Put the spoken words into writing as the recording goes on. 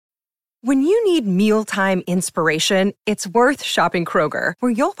When you need mealtime inspiration, it's worth shopping Kroger,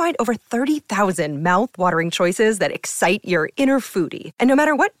 where you'll find over 30,000 mouth-watering choices that excite your inner foodie. And no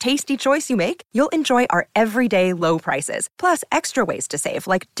matter what tasty choice you make, you'll enjoy our everyday low prices, plus extra ways to save,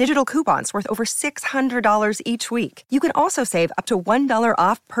 like digital coupons worth over $600 each week. You can also save up to $1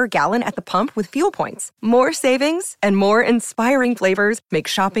 off per gallon at the pump with fuel points. More savings and more inspiring flavors make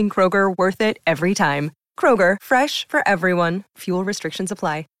shopping Kroger worth it every time. Kroger, fresh for everyone. Fuel restrictions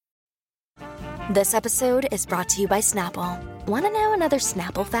apply. This episode is brought to you by Snapple. Want to know another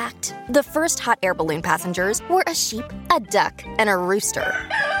Snapple fact? The first hot air balloon passengers were a sheep, a duck, and a rooster.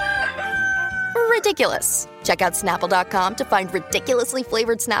 Ridiculous. Check out Snapple.com to find ridiculously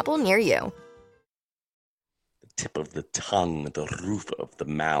flavored Snapple near you. The tip of the tongue, the roof of the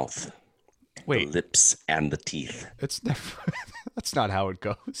mouth. Wait. The lips and the teeth. It's never. That's not how it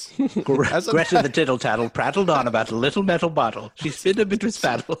goes. Greta the tittle tattle prattled on about a little metal bottle. She spit a bit of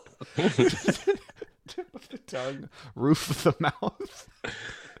spattle. Tip of the tongue, roof of the mouth.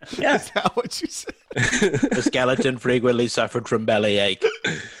 Yeah. Is that what you said? The skeleton frequently suffered from bellyache.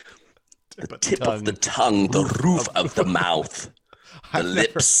 The tip of the tongue, the roof of the mouth. The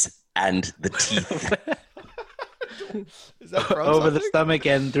lips and the teeth. Is that over the stomach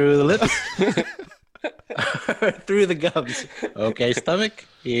and through the lips. Through the gums. Okay, stomach.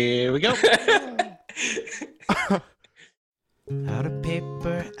 Here we go. Out of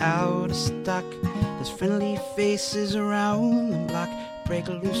paper, out of stock. There's friendly faces around the block. Break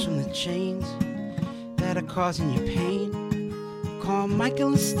loose from the chains that are causing you pain. Call Michael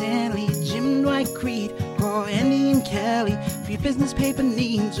and Stanley, Jim Dwight Creed, call Andy and Kelly for your business paper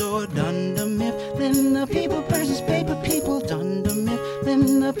needs, or Dunder Mifflin, the people versus paper people. Dunder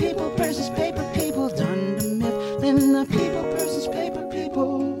Mifflin, the people versus paper people. Dunder Mifflin, the people versus paper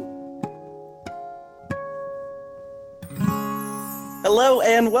people. Hello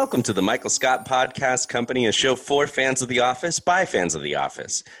and welcome to the Michael Scott Podcast Company, a show for fans of The Office by fans of The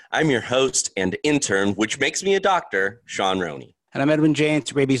Office. I'm your host and intern, which makes me a doctor, Sean Roney. And I'm Edwin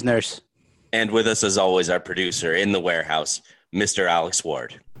James, rabies nurse. And with us, as always, our producer in the warehouse, Mr. Alex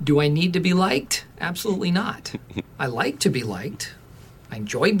Ward. Do I need to be liked? Absolutely not. I like to be liked. I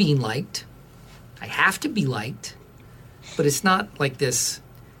enjoy being liked. I have to be liked. But it's not like this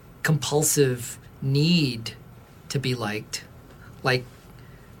compulsive need to be liked, like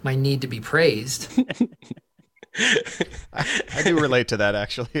my need to be praised. I do relate to that,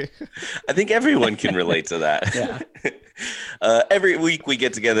 actually. I think everyone can relate to that. Yeah. Every week we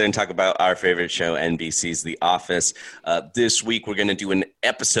get together and talk about our favorite show, NBC's The Office. This week we're going to do an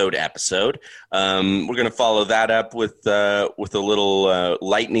episode. We're going to follow that up with a little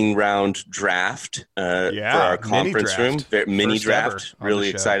lightning round draft for our conference room. Mini draft. Really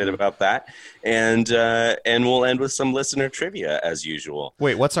excited about that. And we'll end with some listener trivia as usual.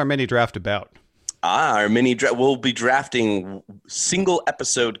 Wait, what's our mini draft about? Our mini draft. We'll be drafting single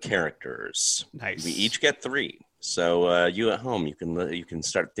episode characters. Nice. We each get 3. So you at home, you can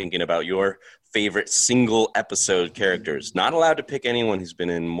start thinking about your favorite single episode characters. Not allowed to pick anyone who's been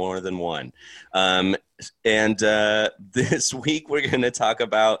in more than one. This week we're going to talk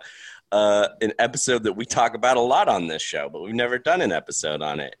about an episode that we talk about a lot on this show, but we've never done an episode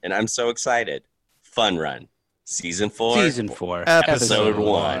on it, and I'm so excited. Fun Run. Season 4. Episode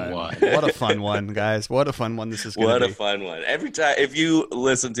 1. What a fun one, guys. What a fun one this is going to be. What a fun one. Every time, if you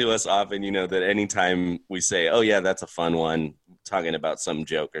listen to us often, you know that anytime we say, oh, yeah, that's a fun one, talking about some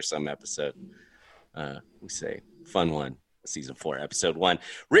joke or some episode, we say, fun one, Season 4, Episode 1.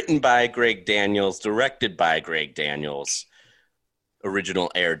 Written by Greg Daniels, directed by Greg Daniels.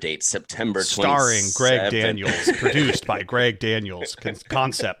 Original air date, September 27th. Starring Greg Daniels. Produced by Greg Daniels.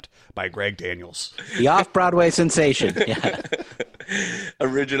 Concept by Greg Daniels. The off-Broadway sensation. Yeah.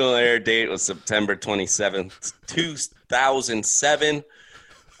 Original air date was September 27th, 2007.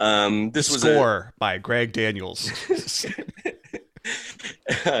 This was Score by Greg Daniels. This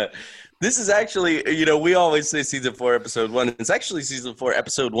is actually, we always say Season 4, Episode 1. It's actually Season 4,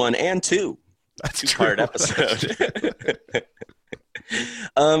 Episode 1 and 2. That's two-part episode.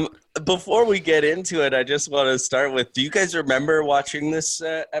 Before we get into it, I just want to start with, do you guys remember watching this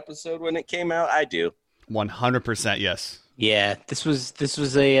episode when it came out? I do. 100% yes. Yeah, this was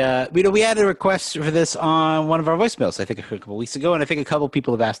a we had a request for this on one of our voicemails, I think a couple weeks ago, and I think a couple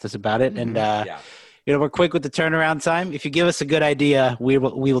people have asked us about it. And we're quick with the turnaround time. If you give us a good idea, we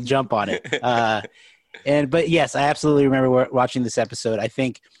will jump on it. But yes, I absolutely remember watching this episode. I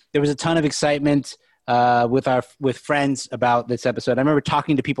think there was a ton of excitement with friends about this episode. I remember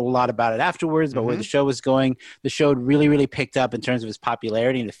talking to people a lot about it afterwards, about where the show was going. The show had really, really picked up in terms of its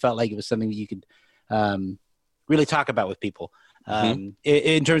popularity, and it felt like it was something that you could really talk about with people.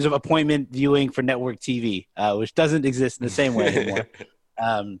 in terms of appointment viewing for network TV, which doesn't exist in the same way anymore.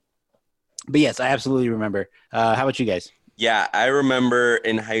 But yes, I absolutely remember. How about you guys? Yeah, I remember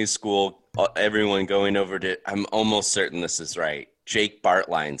in high school, everyone going over to, I'm almost certain this is right, Jake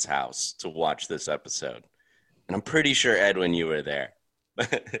Bartline's house to watch this episode. And I'm pretty sure, Edwin, you were there. Do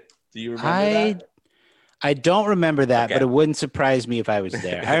you remember that? I don't remember that, Okay. but it wouldn't surprise me if I was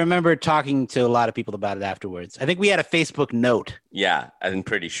there. I remember talking to a lot of people about it afterwards. I think we had a Facebook note. Yeah, I'm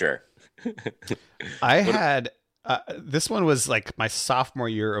pretty sure. I had this one was like my sophomore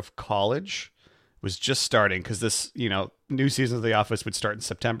year of college, was just starting because this, new season of The Office would start in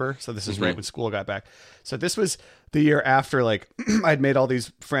September. So this is right when school got back. So this was the year after, like, I'd made all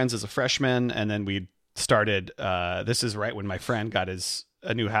these friends as a freshman, and then we started. This is right when my friend got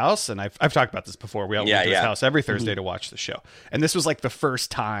a new house, and I've talked about this before. We all went to his house every Thursday to watch the show, and this was like the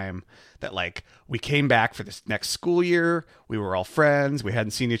first time that, like, we came back for this next school year. We were all friends. We hadn't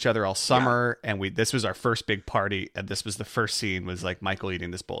seen each other all summer, and this was our first big party. And this was the first scene, was like Michael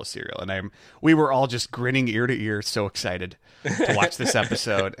eating this bowl of cereal, and we were all just grinning ear to ear, so excited to watch this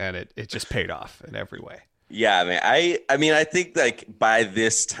episode, and it just paid off in every way. Yeah, man. I mean, I think like by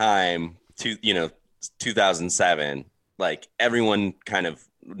this time, 2007. Like everyone kind of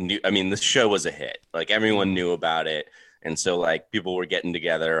knew, I mean, the show was a hit. Like everyone knew about it. And so like people were getting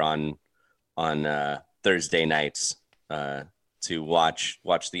together on Thursday nights to watch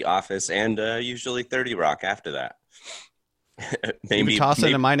The Office and usually 30 Rock after that. maybe toss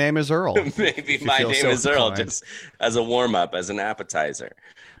into My Name is Earl. Maybe My Name is Earl, just as a warm up, as an appetizer.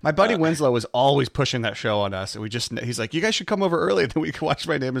 My buddy Winslow was always pushing that show on us, and he's like, "You guys should come over early, then we can watch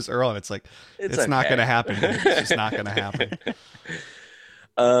My Name is Earl." And it's like, it's okay. Not going to happen. It's just not going to happen.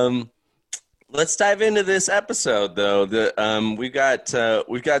 Let's dive into this episode, though. We've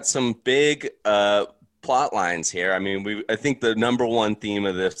got some big plot lines here. I mean, I think the number one theme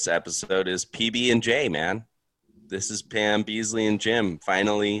of this episode is PB and J, man. This is Pam Beesly and Jim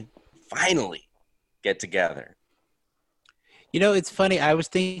finally get together. It's funny. I was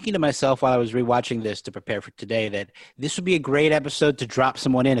thinking to myself while I was rewatching this to prepare for today that this would be a great episode to drop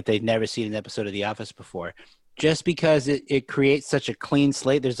someone in if they'd never seen an episode of The Office before, just because it creates such a clean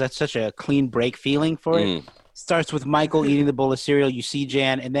slate. There's such a clean break feeling for it. Starts with Michael eating the bowl of cereal. You see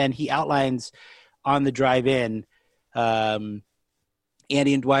Jan, and then he outlines on the drive-in,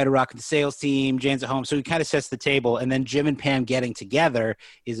 Andy and Dwight are rocking the sales team. Jan's at home. So he kind of sets the table. And then Jim and Pam getting together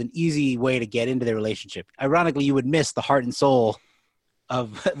is an easy way to get into their relationship. Ironically, you would miss the heart and soul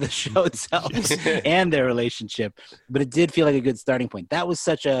of the show itself and their relationship. But it did feel like a good starting point. That was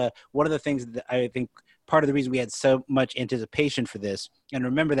one of the things that I think part of the reason we had so much anticipation for this and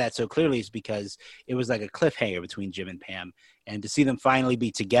remember that so clearly is because it was like a cliffhanger between Jim and Pam. And to see them finally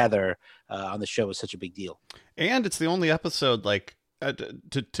be together on the show was such a big deal. And it's the only episode, like,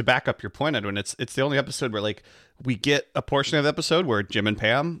 to back up your point, Edwin, it's the only episode where, like, we get a portion of the episode where Jim and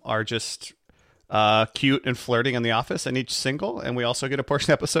Pam are just cute and flirting in the office and each single, and we also get a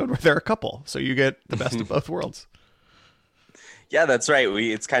portion of the episode where they're a couple. So you get the best of both worlds. Yeah, that's right.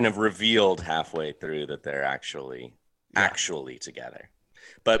 It's kind of revealed halfway through that they're actually together.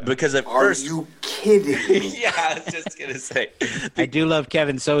 But because at first... Are you kidding? Yeah, I was just going to say. I do love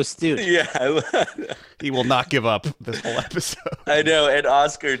Kevin, so astute. Yeah. He will not give up this whole episode. I know. And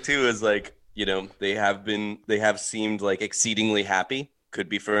Oscar, too, is like, they have seemed like exceedingly happy. Could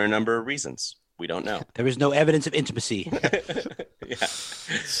be for a number of reasons. We don't know. There is no evidence of intimacy. Yeah.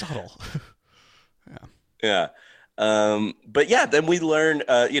 Subtle. Yeah. But yeah, then we learn,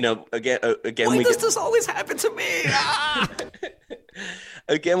 again. Why does this always happen to me?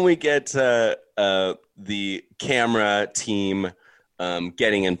 Again, we get the camera team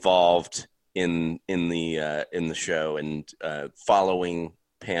getting involved in the show and following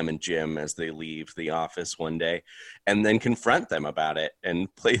Pam and Jim as they leave the office one day, and then confront them about it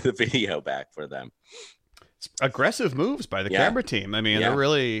and play the video back for them. It's aggressive moves by the camera team. I mean, they're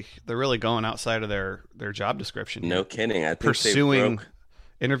really going outside of their job description. No kidding. I think pursuing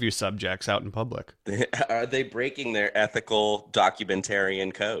interview subjects out in public. Are they breaking their ethical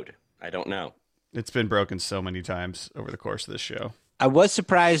documentarian code? I don't know. It's been broken so many times over the course of this show. I was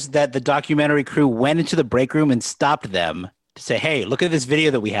surprised that the documentary crew went into the break room and stopped them to say, hey, look at this video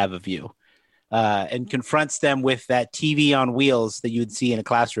that we have of you, and confronts them with that TV on wheels that you'd see in a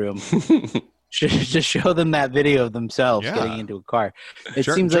classroom. Just show them that video of themselves getting into a car. It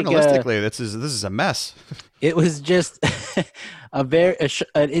seems like journalistically, this is a mess. It was just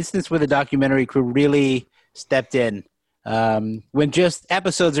an instance where the documentary crew really stepped in. When just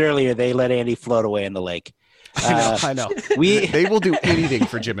episodes earlier, they let Andy float away in the lake. I know. They will do anything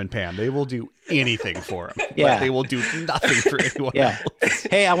for Jim and Pam. They will do anything for him. Yeah. But they will do nothing for anyone else.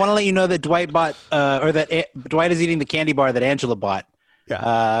 Hey, I want to let you know that Dwight bought, Dwight is eating the candy bar that Angela bought.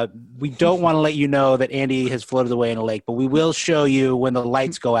 Yeah. We don't want to let you know that Andy has floated away in a lake, but we will show you when the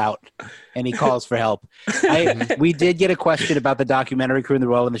lights go out and he calls for help. We did get a question about the documentary crew and the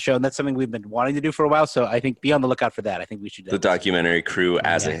role in the show, and that's something we've been wanting to do for a while. So I think be on the lookout for that. I think we should do the documentary crew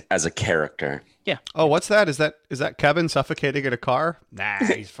as a character. Yeah. Oh, what's that? Is that Kevin suffocating in a car? Nah,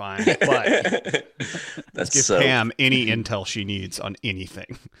 he's fine. But let's give Pam any intel she needs on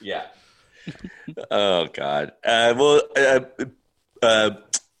anything. Yeah. Oh God.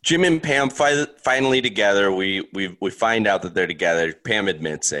 Jim and Pam finally together. We find out that they're together. Pam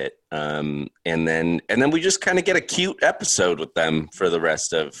admits it, and then we just kind of get a cute episode with them for the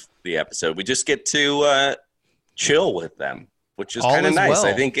rest of the episode. We just get to chill with them, which is kind of nice. Well.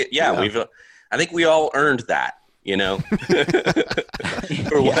 I think I think we all earned that,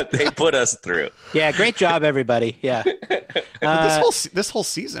 for what they put us through. Yeah, great job, everybody. Yeah. This whole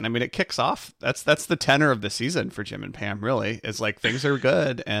season, I mean, it kicks off. That's the tenor of the season for Jim and Pam. Really, is like things are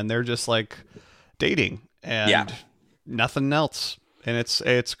good, and they're just like dating and nothing else, and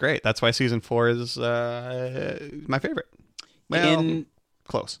it's great. That's why season 4 is my favorite. Well,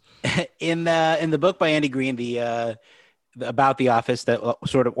 close. In the book by Andy Green, about The Office, that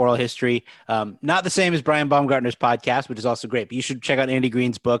sort of oral history, not the same as Brian Baumgartner's podcast, which is also great, but you should check out Andy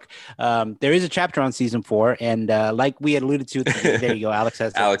Green's book. There is a chapter on season 4, and like we had alluded to, there you go, Alex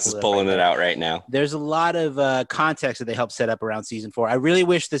is pulling it out right now. There's a lot of context that they helped set up around season 4. I really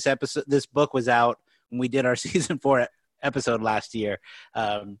wish this book was out when we did our season 4 episode last year.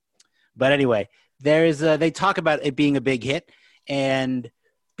 But anyway, they talk about it being a big hit, and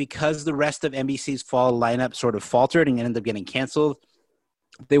because the rest of NBC's fall lineup sort of faltered and ended up getting canceled,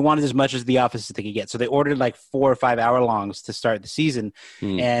 they wanted as much as The Office as they could get. So they ordered like 4 or 5 hour longs to start the season.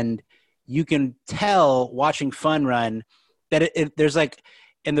 And you can tell watching Fun Run that there's like,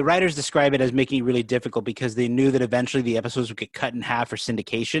 and the writers describe it as making it really difficult because they knew that eventually the episodes would get cut in half for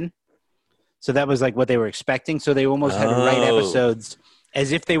syndication. So that was like what they were expecting. So they almost had to write episodes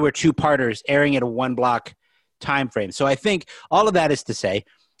as if they were 2-parters airing at a 1 block time frame. So I think all of that is to say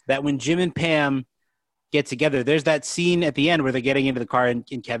that when Jim and Pam get together, there's that scene at the end where they're getting into the car and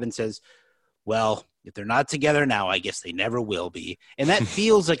Kevin says, well, if they're not together now, I guess they never will be. And that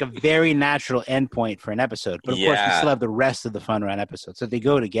feels like a very natural endpoint for an episode. But of course, we still have the rest of the Fun Run episode. So they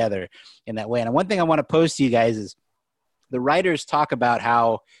go together in that way. And one thing I want to pose to you guys is the writers talk about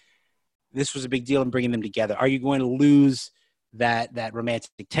how this was a big deal in bringing them together. Are you going to lose that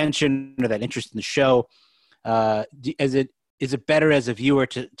romantic tension or that interest in the show? Is it better as a viewer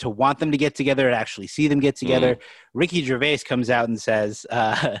to want them to get together and actually see them get together? Ricky Gervais comes out and says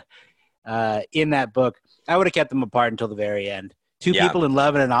in that book, I would have kept them apart until the very end. Two people in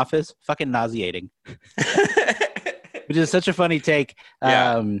love in an office, fucking nauseating. Which is such a funny take,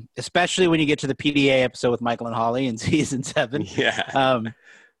 especially when you get to the PDA episode with Michael and Holly in season 7.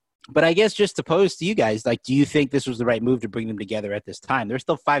 But I guess just to pose to you guys, like, do you think this was the right move to bring them together at this time? There's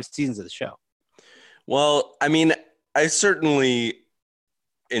still 5 seasons of the show. Well, I mean, I certainly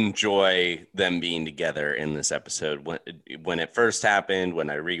enjoy them being together in this episode when it first happened, when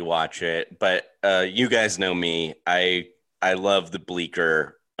I rewatch it. But you guys know me. I love the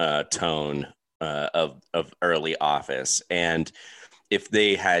bleaker tone of early Office. And if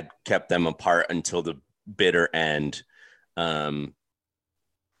they had kept them apart until the bitter end, I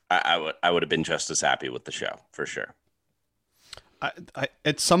would have been just as happy with the show, for sure. I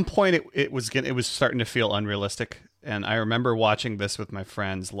at some point it was starting to feel unrealistic, and I remember watching this with my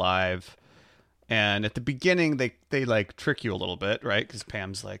friends live, and at the beginning they like trick you a little bit, right? Because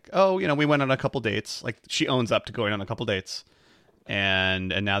Pam's like, oh, we went on a couple dates, like she owns up to going on a couple dates, and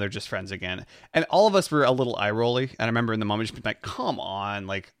now they're just friends again, and all of us were a little eye rolly, and I remember in the moment just being like, come on,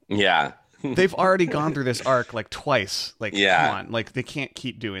 like, yeah. They've already gone through this arc like twice. Like, come on, like they can't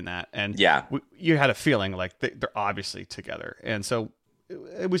keep doing that. And you had a feeling like they're obviously together. And so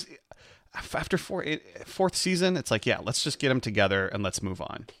it was after 4th season. It's like, let's just get them together and let's move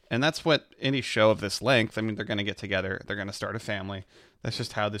on. And that's what any show of this length. I mean, they're going to get together. They're going to start a family. That's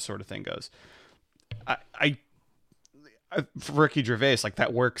just how this sort of thing goes. I for Ricky Gervais, like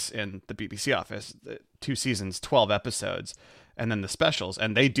that works in the BBC Office. 2 seasons, 12 episodes. And then the specials,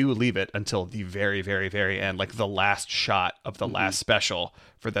 and they do leave it until the very, very, very end, like the last shot of the last special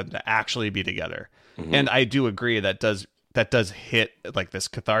for them to actually be together. And I do agree that does hit like this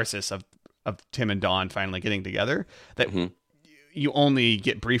catharsis of Tim and Dawn finally getting together that you only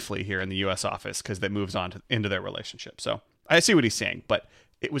get briefly here in the U.S. Office because that moves on into their relationship. So I see what he's saying, but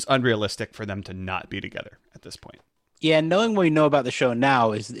it was unrealistic for them to not be together at this point. Yeah, knowing what we know about the show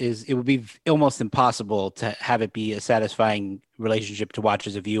now is it would be almost impossible to have it be a satisfying relationship to watch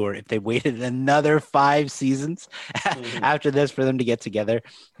as a viewer if they waited another 5 seasons after this for them to get together.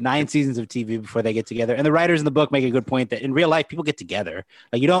 9 seasons of TV before they get together. And the writers in the book make a good point that in real life people get together.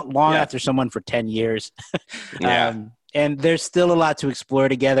 Like you don't long after someone for 10 years. And there's still a lot to explore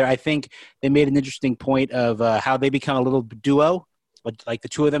together. I think they made an interesting point of how they become a little duo. Like the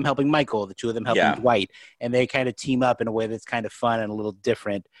two of them helping Michael, the two of them helping Dwight, and they kind of team up in a way that's kind of fun and a little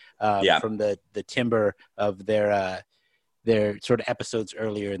different from the timbre of their sort of episodes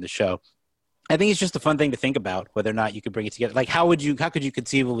earlier in the show. I think it's just a fun thing to think about whether or not you could bring it together. Like how could you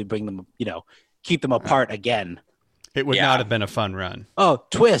conceivably bring them, keep them apart again? It would not have been a fun run. Oh,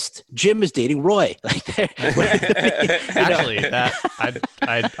 twist! Jim is dating Roy. Actually,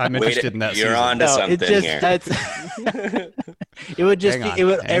 I'm interested in that. You're on to something here. It would just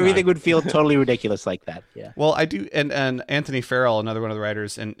everything would feel totally ridiculous like that. Yeah. Well, I do, and Anthony Farrell, another one of the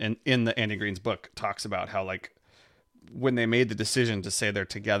writers in the Andy Green's book, talks about how like when they made the decision to say they're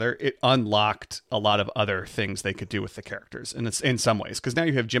together, it unlocked a lot of other things they could do with the characters, and it's in some ways because now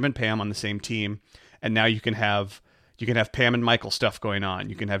you have Jim and Pam on the same team, and now you can have Pam and Michael stuff going on.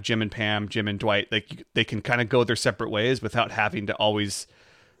 You can have Jim and Pam, Jim and Dwight. Like they can kind of go their separate ways without having to always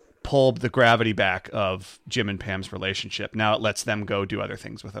pull the gravity back of Jim and Pam's relationship. Now it lets them go do other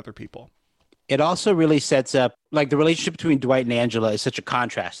things with other people. It also really sets up like the relationship between Dwight and Angela is such a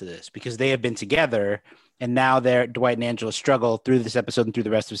contrast to this because they have been together and now Dwight and Angela struggle through this episode and through the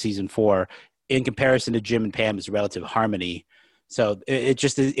rest of season 4 in comparison to Jim and Pam's relative harmony. So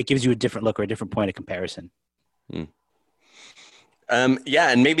it gives you a different look or a different point of comparison.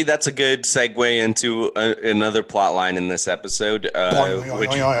 And maybe that's a good segue into another plot line in this episode. That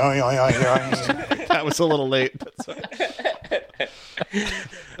was a little late.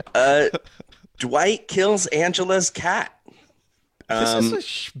 Dwight kills Angela's cat. This is a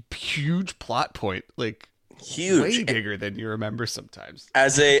huge plot point, like huge, way bigger than you remember sometimes.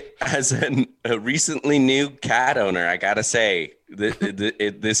 As a recently new cat owner, I gotta say,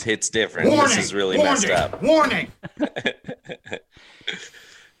 this hits different. This is really messed up. Warning!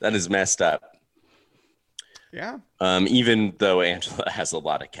 That is messed up. Yeah. Even though Angela has a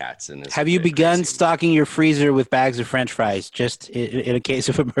lot of cats in this. Have you begun stocking your freezer with bags of French fries just in a case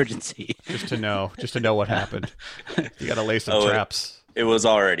of emergency? Just to know what happened. You got to lay some traps. It was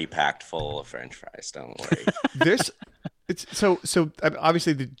already packed full of French fries. Don't worry. So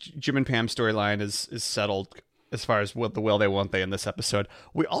obviously the Jim and Pam storyline is settled as far as what the will they won't they in this episode.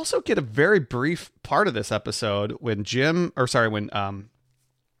 We also get a very brief part of this episode when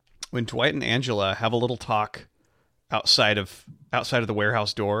when Dwight and Angela have a little talk outside of the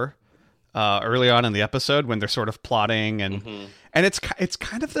warehouse door early on in the episode when they're sort of plotting and it's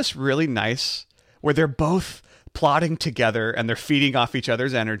kind of this really nice where they're both plotting together and they're feeding off each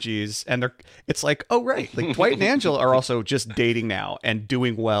other's energies and it's like, oh right, like Dwight and Angela are also just dating now and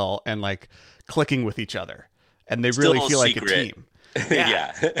doing well and like clicking with each other and they really feel like a team.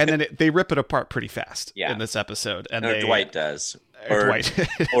 Yeah. And then they rip it apart pretty fast in this episode. And Dwight does. Or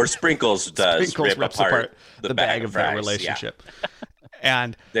Sprinkles does. Sprinkles rips apart the bag of their relationship. Yeah.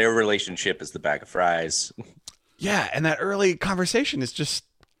 And their relationship is the bag of fries. Yeah, and that early conversation is just,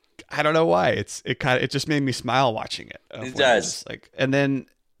 I don't know why. It just made me smile watching it. It does. And then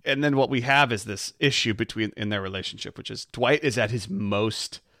what we have is this issue in their relationship, which is Dwight is at his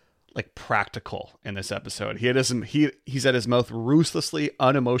most like practical in this episode. He's at his most ruthlessly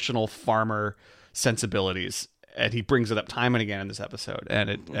unemotional farmer sensibilities, and he brings it up time and again in this episode. And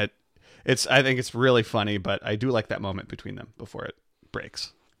I think it's really funny, but I do like that moment between them before it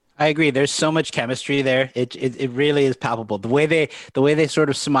breaks. I agree. There's so much chemistry there. It really is palpable. The way they sort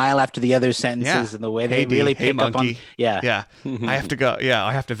of smile after the other sentences and the way they really pick up on. Yeah. I have to go. Yeah.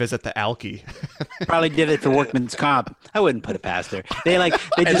 I have to visit the Alki. Probably did it for workman's comp. I wouldn't put it past her. They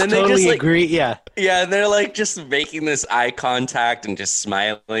just totally agree. Yeah. Yeah. They're like just making this eye contact and just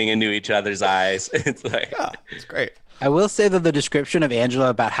smiling into each other's eyes. It's like, it's great. I will say that the description of Angela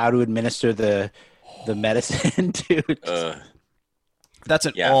about how to administer the medicine to that's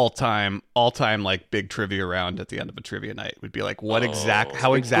an all-time like big trivia round at the end of a trivia night would be like,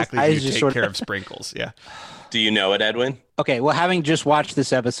 how exactly do you take care of Sprinkles? Yeah. Do you know it, Edwin? Okay. Well, having just watched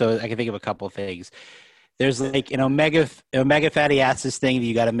this episode, I can think of a couple of things. There's like an omega fatty acids thing that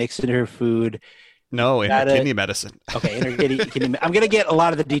you got to mix into her food. No, in kidney medicine. Okay, kidney. I'm going to get a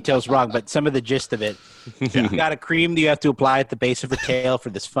lot of the details wrong, but some of the gist of it. You got a cream that you have to apply at the base of her tail for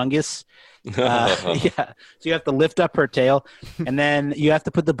this fungus. So you have to lift up her tail, and then you have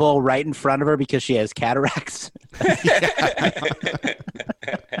to put the bowl right in front of her because she has cataracts.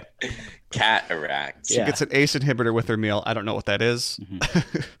 Cataracts. She gets an ACE inhibitor with her meal. I don't know what that is.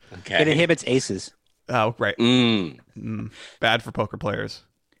 Okay. It inhibits ACEs. Oh, right. Bad for poker players.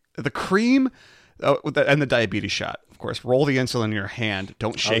 The cream and the diabetes shot, of course. Roll the insulin in your hand.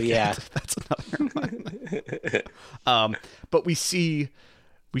 Don't shake it. That's another one. But we see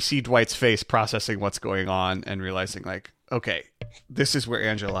Dwight's face processing what's going on and realizing, like, okay, this is where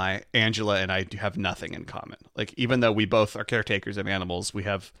Angela and I do have nothing in common. Like, even though we both are caretakers of animals, we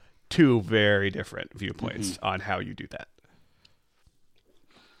have two very different viewpoints on how you do that.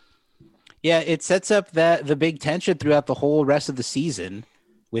 Yeah, it sets up the big tension throughout the whole rest of the season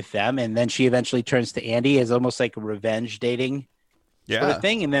with them, and then she eventually turns to Andy as almost like a revenge dating sort of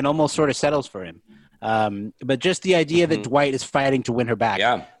thing, and then almost sort of settles for him. But just the idea that Dwight is fighting to win her back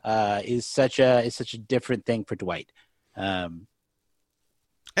is such a different thing for Dwight. And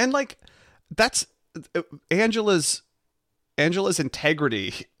like that's Angela's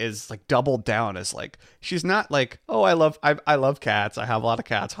integrity is like doubled down as like she's not like, oh, I love cats, I have a lot of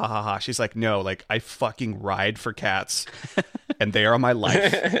cats, ha ha ha. She's like, no, like I fucking ride for cats and they are my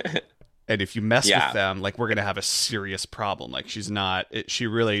life. And if you mess with them, like we're gonna have a serious problem. Like she's not. She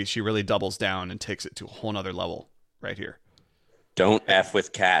really doubles down and takes it to a whole nother level right here. Don't F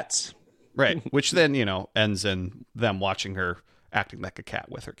with cats. Right, which then ends in them watching her acting like a cat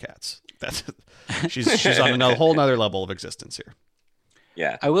with her cats. That's she's on a whole nother level of existence here.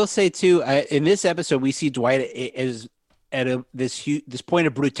 Yeah, I will say too. In this episode, we see Dwight is at this point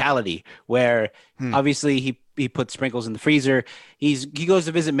of brutality where obviously he puts Sprinkles in the freezer. He goes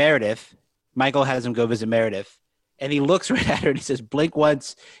to visit Meredith. Michael has him go visit Meredith, and he looks right at her and he says, "Blink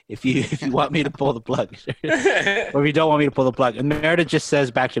once if you want me to pull the plug, or if you don't want me to pull the plug." And Meredith just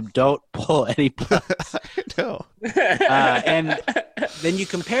says back to him, "Don't pull any plugs." No. And then you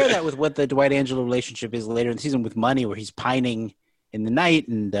compare that with what the Dwight Angela relationship is later in the season with Money, where he's pining in the night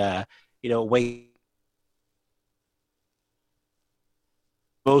and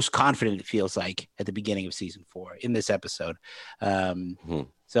most confident it feels like at the beginning of season 4 in this episode.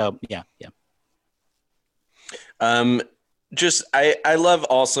 So yeah. I love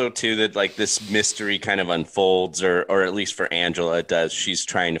also too that like this mystery kind of unfolds, or at least for Angela it does. She's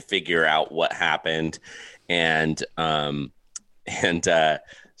trying to figure out what happened, and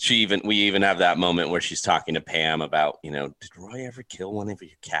we even have that moment where she's talking to Pam about, did Roy ever kill one of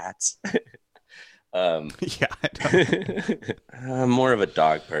your cats? Yeah, I'm more of a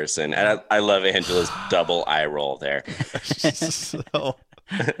dog person, and I love Angela's double eye roll there. She's so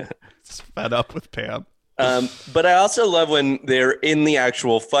fed up with Pam. But I also love when they're in the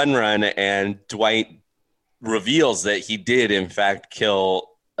actual fun run and Dwight reveals that he did in fact kill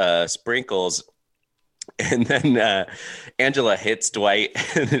Sprinkles, and then Angela hits Dwight,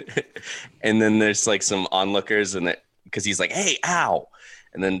 and then there's like some onlookers, and because he's like, "Hey, ow!"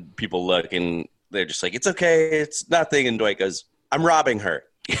 and then people look and they're just like, "It's okay, it's nothing," and Dwight goes, "I'm robbing her.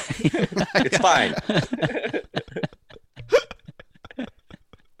 It's fine."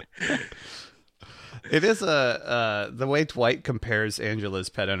 It is the way Dwight compares Angela's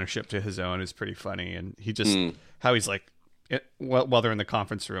pet ownership to his own is pretty funny, and he just how he's like, while they're in the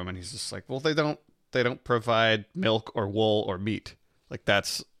conference room, and he's just like, well, they don't provide milk or wool or meat. Like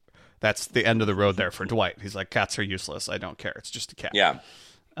that's the end of the road there for Dwight. He's like, cats are useless. I don't care. It's just a cat. Yeah.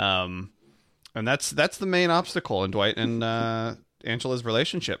 And that's the main obstacle in Dwight and Angela's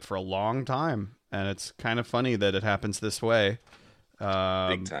relationship for a long time, and it's kind of funny that it happens this way.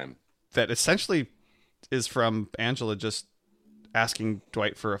 Big time. That essentially is from Angela just asking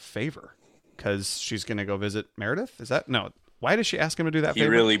Dwight for a favor because she's going to go visit Meredith. Is that no? Why does she ask him to do that? He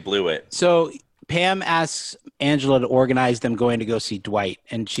favor? really blew it. So Pam asks Angela to organize them going to go see Dwight,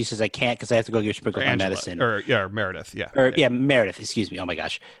 and she says, "I can't because I have to go give Sprinkles my medicine." Or Meredith, yeah. Meredith. Excuse me. Oh my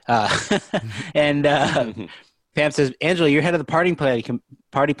gosh. And Pam says, "Angela, you're head of the party planning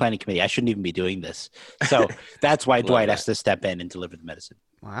committee. I shouldn't even be doing this." So that's why Dwight has to step in and deliver the medicine.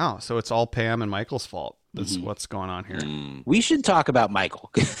 Wow. So it's all Pam and Michael's fault. That's what's going on here. We should talk about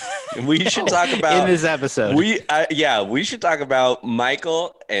Michael. We should talk about in this episode. We should talk about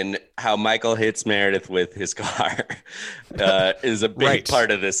Michael and how Michael hits Meredith with his car. Is a big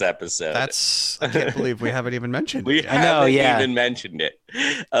part of this episode. I can't believe we haven't even mentioned it. Even mentioned it.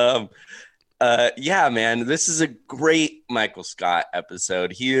 Yeah, man, this is a great Michael Scott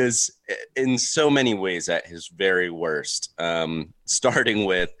episode. He is in so many ways at his very worst, starting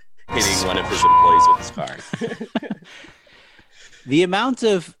with hitting one of his employees with his car. The amount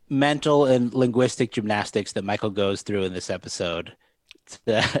of mental and linguistic gymnastics that Michael goes through in this episode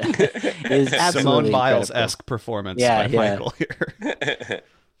is absolutely Simone Biles-esque performance by Michael here.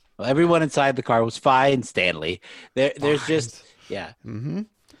 Well, everyone inside the car was fine. Stanley, there's just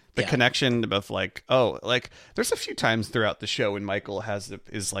The connection of there's a few times throughout the show when Michael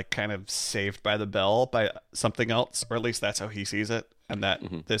is like kind of saved by the bell by something else, or at least that's how he sees it, and that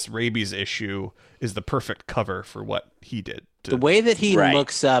this rabies issue is the perfect cover for what he did. The way that he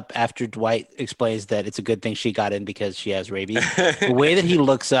looks up after Dwight explains that it's a good thing she got in because she has rabies, the way that he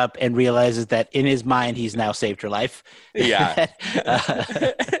looks up and realizes that in his mind he's now saved her life. Yeah.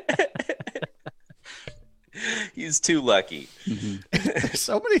 He's too lucky. There's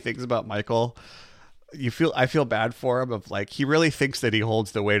so many things about Michael. I feel bad for him of like, he really thinks that he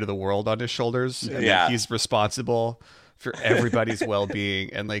holds the weight of the world on his shoulders. And that he's responsible for everybody's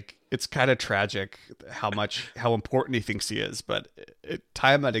well-being. And like, it's kind of tragic how important he thinks he is. But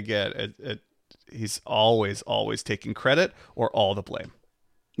time and again, he's always taking credit or all the blame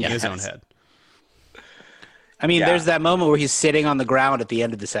in his own head. I mean, there's that moment where he's sitting on the ground at the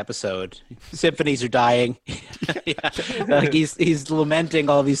end of this episode. Symphonies are dying. Like he's lamenting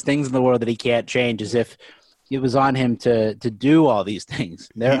all these things in the world that he can't change, as if it was on him to do all these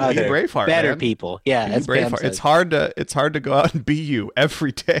things. There are other better people. Yeah, that's Braveheart. It's hard to go out and be you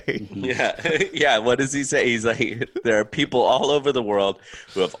every day. Yeah. What does he say? He's like, there are people all over the world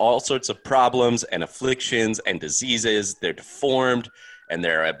who have all sorts of problems and afflictions and diseases. They're deformed and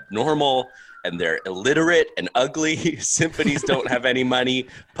they're abnormal. And they're illiterate and ugly. Symphonies don't have any money.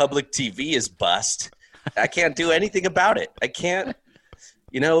 Public TV is bust. I can't do anything about it. I can't.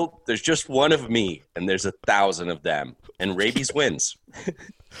 There's just one of me, and there's 1,000 of them, and rabies wins.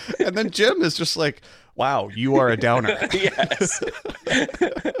 And then Jim is just like, wow, you are a downer. Yes.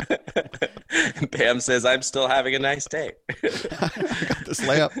 Pam says, I'm still having a nice day. I got this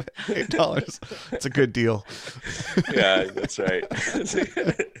layup, $8. It's a good deal. Yeah, that's right.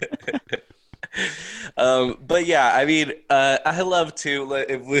 But yeah, I mean, I love to,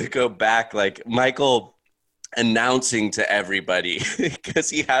 if we go back, like Michael announcing to everybody, because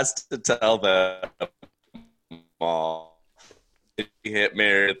he has to tell them all, he hit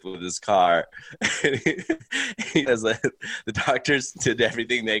Meredith with his car. He says that the doctors did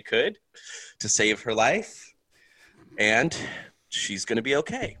everything they could to save her life, and she's going to be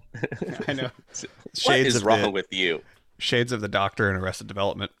okay. I know. What is wrong with you? Shades of the Doctor in Arrested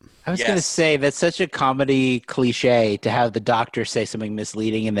Development. I was going to say, that's such a comedy cliche to have the doctor say something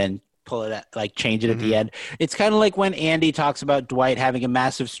misleading and then pull it, change it at the end. It's kind of like when Andy talks about Dwight having a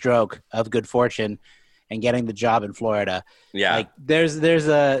massive stroke of good fortune and getting the job in Florida. Yeah. Like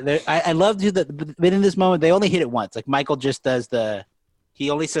I loved that, but in this moment, they only hit it once. Like Michael just he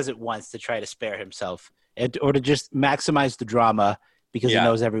only says it once to try to spare himself or to just maximize the drama because he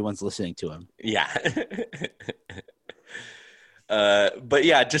knows everyone's listening to him. Yeah. But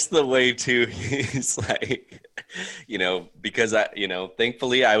yeah, just the way too, he's like, because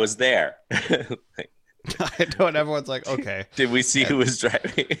thankfully I was there. I know, and everyone's like, okay. Did we see who was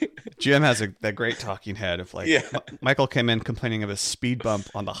driving? Jim has that great talking head of like, Michael came in complaining of a speed bump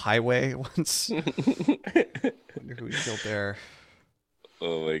on the highway once. Wonder who he killed there.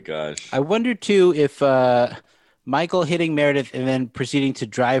 Oh my gosh. I wonder too if Michael hitting Meredith and then proceeding to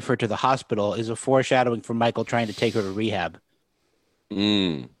drive her to the hospital is a foreshadowing for Michael trying to take her to rehab.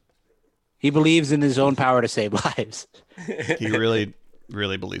 He believes in his own power to save lives. He really,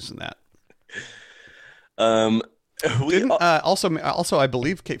 really believes in that. Also, I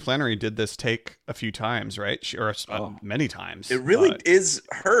believe Kate Flannery did this take a few times, right? Many times. It really is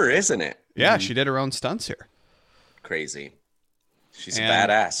her, isn't it? Yeah, she did her own stunts here. Crazy. She's a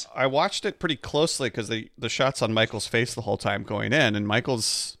badass. I watched it pretty closely because the shots on Michael's face the whole time going in, and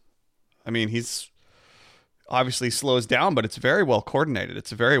Michael's, he's obviously slows down, but it's very well coordinated.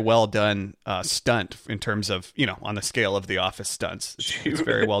 It's a very well done stunt in terms of, on the scale of the Office stunts. It's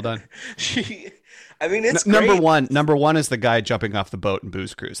very well done. It's number one. Number one is the guy jumping off the boat in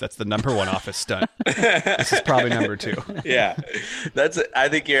Booze Cruise. That's the number one Office stunt. This is probably number 2. Yeah, I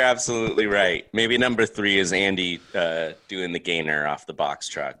think you're absolutely right. Maybe number 3 is Andy doing the gainer off the box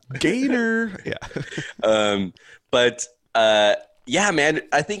truck. Gainer, yeah. But yeah, man,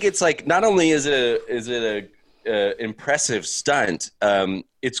 I think it's like not only is it a impressive stunt,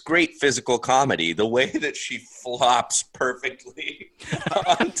 it's great physical comedy. The way that she flops perfectly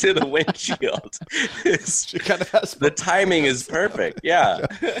onto the windshield, she kind of has the timing is perfect. Yeah,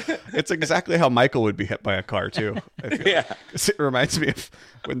 it's exactly how Michael would be hit by a car too. Yeah, it reminds me of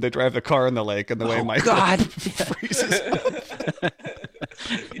when they drive the car in the lake and the way Michael freezes up.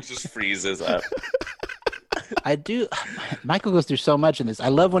 He just freezes up. I do. Michael goes through so much in this. I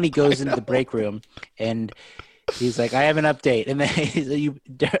love when he goes into the break room and he's like, I have an update. And then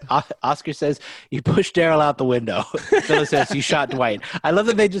Oscar says, you pushed Daryl out the window. Phyllis says, you shot Dwight. I love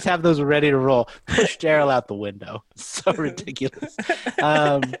that they just have those ready to roll. Push Daryl out the window. So ridiculous.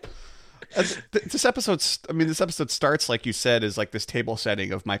 This episode starts, like you said, is like this table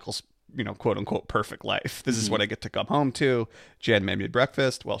setting of Michael's, quote unquote, perfect life. This is what I get to come home to. Jen made me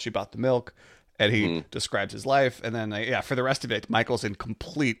breakfast. Well, she bought the milk. And he describes his life. And then, for the rest of it, Michael's in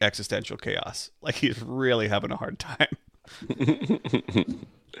complete existential chaos. Like, he's really having a hard time.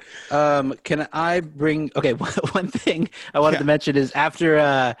 Can I bring... Okay, one thing I wanted to mention is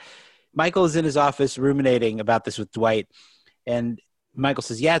after Michael's in his office ruminating about this with Dwight, and Michael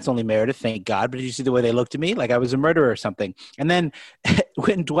says, yeah, it's only Meredith, thank God. But did you see the way they looked at me? Like I was a murderer or something. And then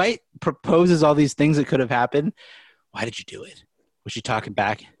when Dwight proposes all these things that could have happened, why did you do it? Was she talking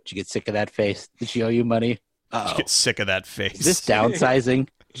back? Did you get sick of that face? Did she owe you money? Did you get sick of that face? Is this downsizing?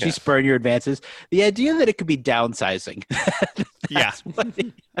 Did she spurn your advances? The idea that it could be downsizing. Yeah.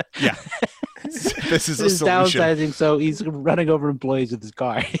 This is a solution. Downsizing, so he's running over employees with his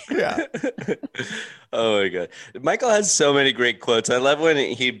car. Yeah. Oh my God. Michael has so many great quotes. I love when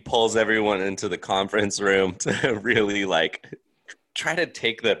he pulls everyone into the conference room to really try to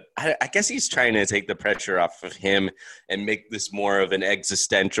take I guess he's trying to take the pressure off of him and make this more of an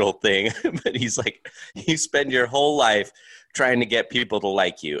existential thing. But he's like, you spend your whole life trying to get people to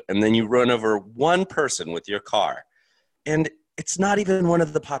like you, and then you run over one person with your car, and it's not even one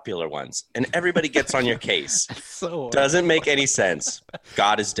of the popular ones, and everybody gets on your case. Doesn't make any sense.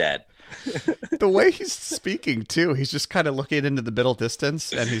 God is dead. The way he's speaking too, he's just kind of looking into the middle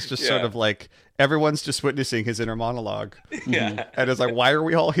distance, and he's just sort of like, everyone's just witnessing his inner monologue. Yeah. And it's like, why are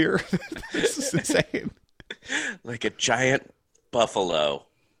we all here? This is insane. Like a giant buffalo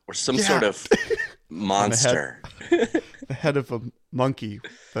or some sort of monster. The head of a monkey,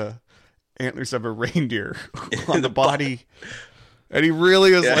 the antlers of a reindeer on the body. And he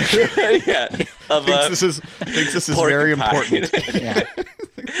really is thinks this is very important. Yeah.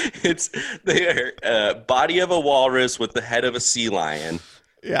 It's the body of a walrus with the head of a sea lion.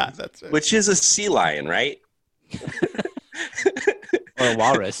 Yeah, that's it. Which is a sea lion, right? Or a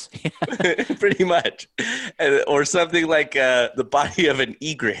walrus. Pretty much. Or something like the body of an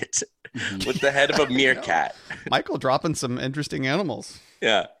egret with the head of a meerkat. Michael dropping some interesting animals.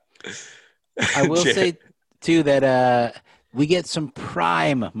 Yeah. I will say, too, that we get some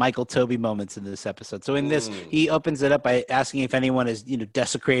prime Michael Toby moments in this episode. So in this, he opens it up by asking if anyone has,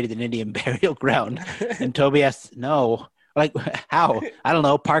 desecrated an Indian burial ground. And Toby asks, no. Like, how? I don't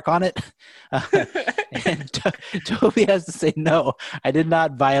know. Park on it? And Toby has to say, no, I did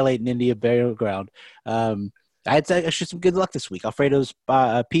not violate an Indian burial ground. I had some good luck this week. Alfredo's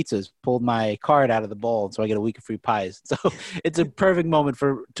Pizzas pulled my card out of the bowl, so I get a week of free pies. So it's a perfect moment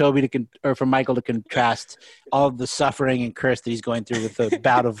for Toby for Michael to contrast all of the suffering and curse that he's going through with a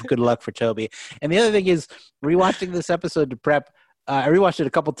bout of good luck for Toby. And the other thing is, rewatching this episode to prep, I rewatched it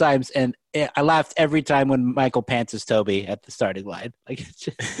a couple times, and I laughed every time when Michael pantses Toby at the starting line. Like, it's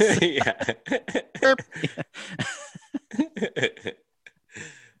just...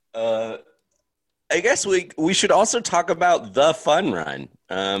 I guess we should also talk about the fun run.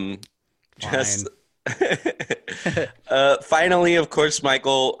 Finally, of course,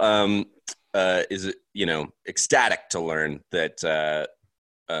 Michael is ecstatic to learn that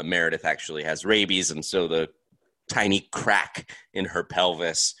Meredith actually has rabies, and so the tiny crack in her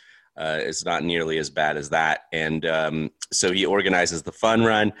pelvis is not nearly as bad as that. And so he organizes the fun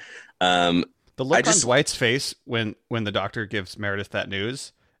run. The look on Dwight's face when the doctor gives Meredith that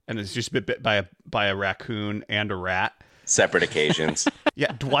news. And it's just been bit by a raccoon and a rat. Separate occasions.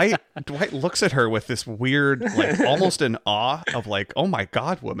 Yeah, Dwight looks at her with this weird, like, almost an awe of like, oh my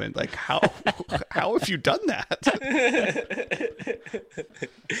God, woman, like how have you done that?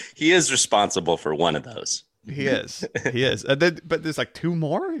 He is responsible for one of those. He is. And then, but there's like two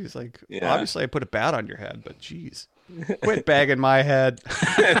more. He's like, obviously I put a bat on your head, but geez, quit bagging my head.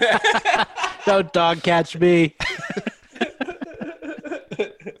 Don't dog catch me.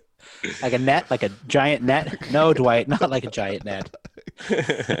 Like a net, like a giant net? No, Dwight, not like a giant net.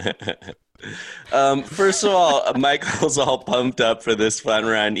 First of all, Michael's all pumped up for this fun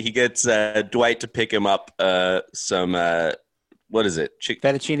run. He gets Dwight to pick him up some, what is it?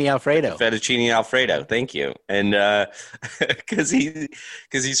 Fettuccine Alfredo. Fettuccine Alfredo, thank you. And because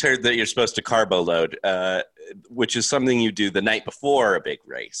he's heard that you're supposed to carbo load, which is something you do the night before a big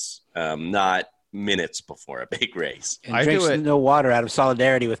race, not minutes before a big race. And drinks no water out of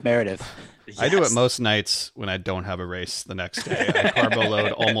solidarity with Meredith. I do it most nights when I don't have a race the next day. I carbo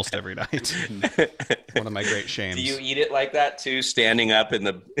load almost every night. One of my great shames. Do you eat it like that too, standing up in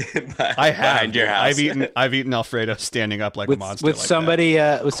the I have behind your house? I've eaten Alfredo standing up like a monster. With like somebody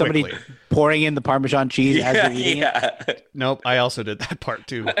that. with somebody Quickly. pouring in the Parmesan cheese as you're eating it. Nope, I also did that part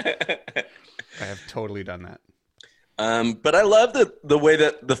too. I have totally done that. But I love the way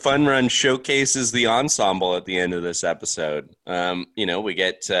that the Fun Run showcases the ensemble at the end of this episode. We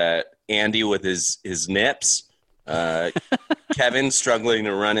get Andy with his nips, Kevin struggling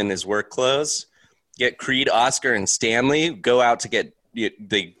to run in his work clothes, get Creed, Oscar, and Stanley go out to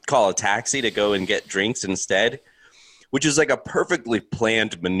they call a taxi to go and get drinks instead, which is like a perfectly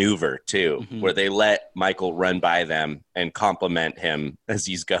planned maneuver too, where they let Michael run by them and compliment him as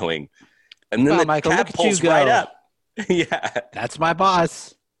he's going. And then Michael, cab pulls right up. Yeah. That's my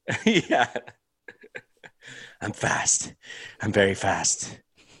boss. Yeah. I'm fast. I'm very fast.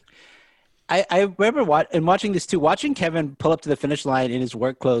 I remember watching this too. Watching Kevin pull up to the finish line in his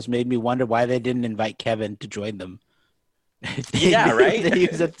work clothes made me wonder why they didn't invite Kevin to join them. Yeah, right? He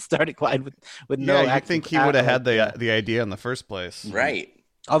was at the starting line with no. Yeah, you think he would have had the idea in the first place, right?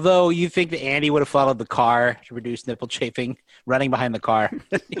 Although you think that Andy would have followed the car to reduce nipple chafing, running behind the car.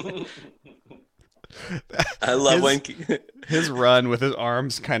 I love when his run with his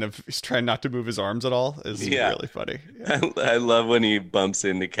arms he's trying not to move his arms at all is really funny. Yeah. I love when he bumps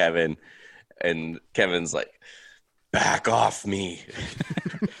into Kevin and Kevin's like, back off me.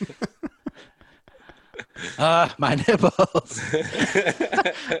 My nipples.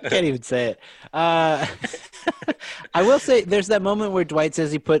 Can't even say it. I will say there's that moment where Dwight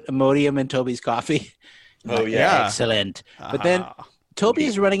says he put Imodium in Toby's coffee. Oh, yeah. Excellent. But then Toby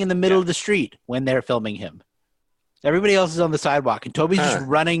is running in the middle of the street when they're filming him. Everybody else is on the sidewalk, and Toby's just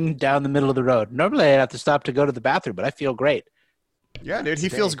running down the middle of the road. Normally, I'd have to stop to go to the bathroom, but I feel great. Yeah, dude, he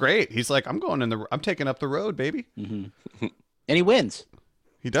feels great. He's like, I'm taking up the road, baby. Mm-hmm. And he wins.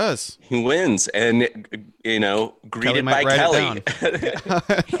 He does. He wins, and greeted by Kelly.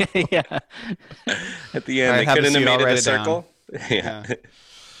 Yeah. At the end, they couldn't have made it a circle. Yeah.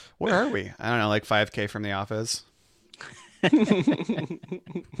 Where are we? I don't know, like 5K from the office.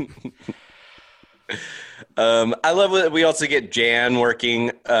 I love that we also get Jan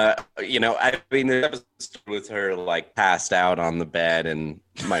working. The episode with her like passed out on the bed, and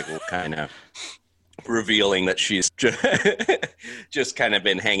Michael kind of revealing that she's just kind of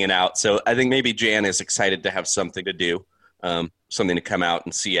been hanging out. So I think maybe Jan is excited to have something to do, something to come out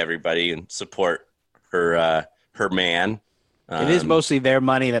and see everybody and support her man. It is mostly their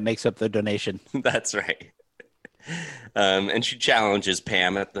money that makes up the donation. That's right. And she challenges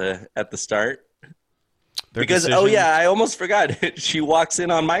Pam at the start. I almost forgot. She walks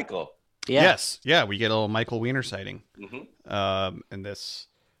in on Michael. Yeah. Yes. Yeah, we get a little Michael Wiener sighting in this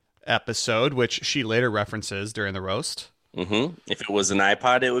episode, which she later references during the roast. Mm-hmm. If it was an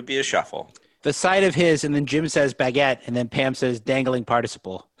iPod, it would be a shuffle. The side of his, and then Jim says baguette, and then Pam says dangling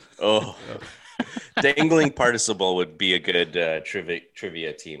participle. Oh, dangling participle would be a good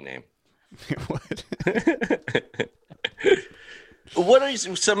trivia team name. It would. What are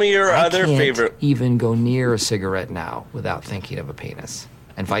some of your other favorite? Even go near a cigarette now without thinking of a penis,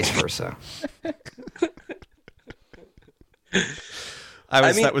 and vice versa.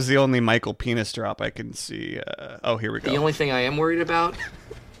 That was the only Michael penis drop I can see. Here we go. The only thing I am worried about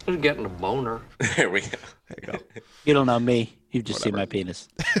is getting a boner. There we go. There you go. You don't know me. You've just seen my penis.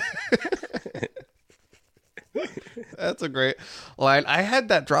 That's a great line. I had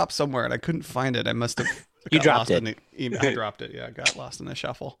that drop somewhere and I couldn't find it. I must have. You dropped it. I dropped it. Yeah, I got lost in the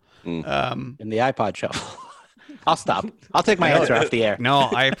shuffle. In the iPod shuffle. I'll stop. I'll take my answer off the air. No,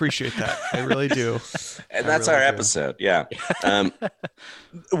 I appreciate that. I really do. And that's our episode. Yeah.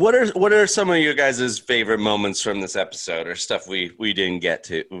 What are some of your guys' favorite moments from this episode, or stuff we didn't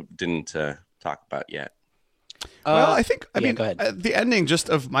talk about yet? Well, I think go ahead. The ending just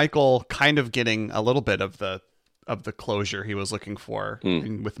of Michael kind of getting a little bit of the closure he was looking for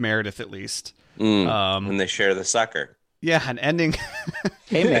with Meredith, at least. When they share the sucker. Yeah, an ending.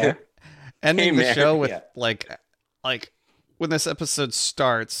 Hey, Mayor. Ending the show with like when this episode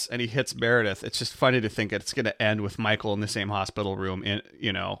starts and he hits Meredith, it's just funny to think it's going to end with Michael in the same hospital room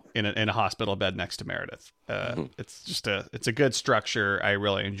in a hospital bed next to Meredith. It's a good structure. I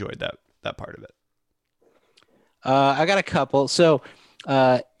really enjoyed that part of it. I got a couple. So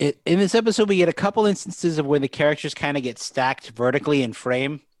in this episode, we get a couple instances of where the characters kind of get stacked vertically in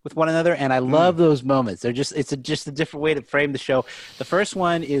frame with one another, and I love those moments. It's just a different way to frame the show. The first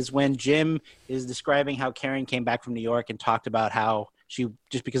one is when Jim is describing how Karen came back from New York and talked about how she,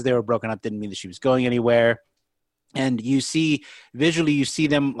 just because they were broken up didn't mean that she was going anywhere. And you see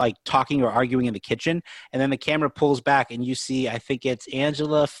them like talking or arguing in the kitchen. And then the camera pulls back and you see, I think it's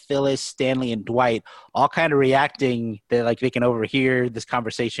Angela, Phyllis, Stanley, and Dwight all kind of reacting. They're like, they can overhear this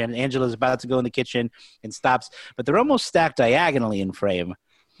conversation. Angela's about to go in the kitchen and stops, but they're almost stacked diagonally in frame.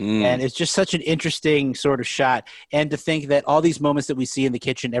 And it's just such an interesting sort of shot. And to think that all these moments that we see in the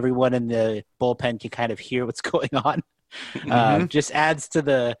kitchen, everyone in the bullpen can kind of hear what's going on. Just adds to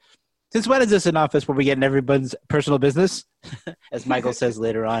the, since when is this an office where we get in everyone's personal business, as Michael says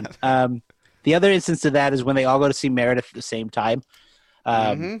later on? The other instance of that is when they all go to see Meredith at the same time.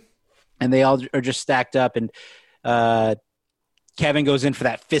 And they all are just stacked up. And Kevin goes in for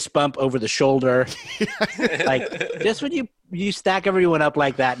that fist bump over the shoulder. Like, just when you stack everyone up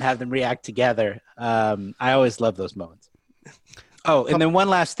like that and have them react together, I always love those moments. Oh, and then one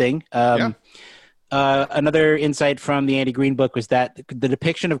last thing. Another insight from the Andy Green book was that the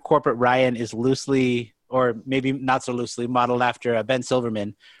depiction of Corporate Ryan is loosely, or maybe not so loosely, modeled after Ben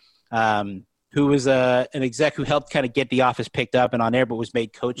Silverman, who was an exec who helped kind of get The Office picked up and on air, but was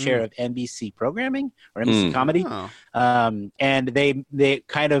made co-chair of NBC programming or NBC comedy. And they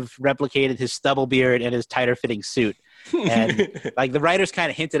kind of replicated his stubble beard and his tighter fitting suit. And like the writers kind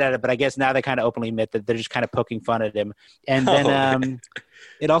of hinted at it, but I guess now they kind of openly admit that they're just kind of poking fun at him. And then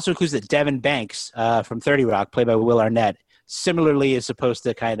it also includes that Devin Banks from 30 Rock, played by Will Arnett, similarly is supposed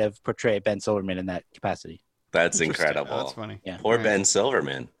to kind of portray Ben Silverman in that capacity. That's incredible. That's funny. Yeah. Poor Ben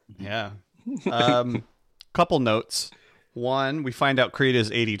Silverman. Yeah. Couple notes. One, we find out Creed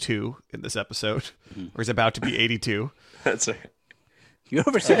is 82 in this episode, or he's about to be 82. That's right. You're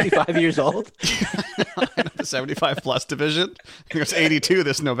over 75 years old? The 75 plus division. He was 82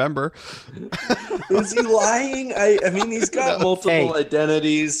 this November. Is he lying? I mean, he's got multiple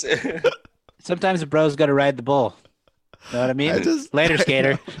identities. Sometimes a bro's got to ride the bull. Know what I mean? Later,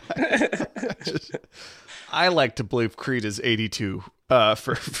 skater. I like to believe Creed is 82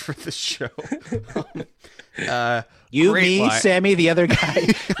 for the show. You, me, line. Sammy, the other guy,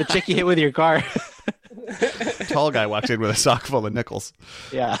 the chick you hit with your car. Tall guy walked in with a sock full of nickels.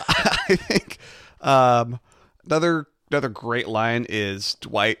 Yeah. I think another great line is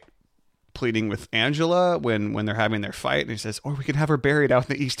Dwight pleading with Angela when they're having their fight, and he says, "Or we can have her buried out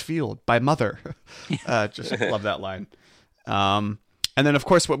in the East Field by Mother." Just love that line. And then, of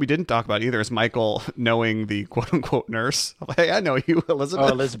course, what we didn't talk about either is Michael knowing the quote-unquote nurse. Hey, I know you, Elizabeth.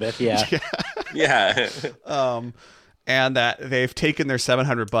 Oh, Elizabeth, yeah. Yeah. And that they've taken their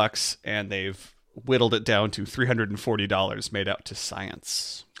 $700 and they've whittled it down to $340 made out to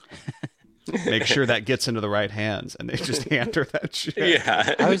science. Make sure that gets into the right hands, and they just hand her that shit.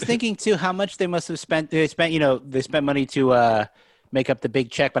 Yeah. I was thinking, too, how much they must have spent. They spent money to make up the big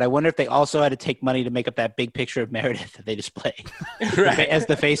check, but I wonder if they also had to take money to make up that big picture of Meredith that they display Right. as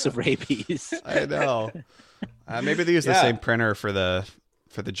the face of rabies. I know. Maybe they use the same printer for the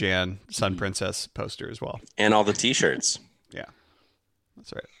Jan Sun Princess poster as well. And all the T-shirts. Yeah,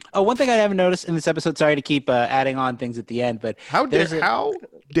 that's right. Oh, one thing I haven't noticed in this episode, sorry to keep adding on things at the end, but How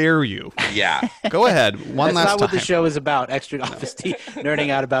dare you? Yeah. Go ahead. that's One last not what time. the show is about. Extra Office nerding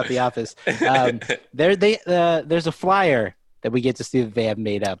out about The Office. There's a flyer that we get to see that they have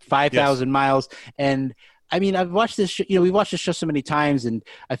made up, 5,000 miles. And I mean, I've watched this show, we've watched this show so many times, and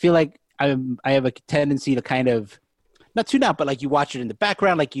I feel like I have a tendency to kind of not tune out, but like you watch it in the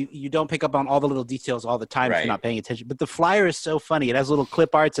background, like you don't pick up on all the little details all the time if you're not paying attention. But the flyer is so funny. It has little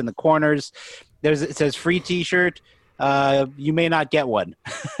clip arts in the corners. It says free T-shirt. You may not get one.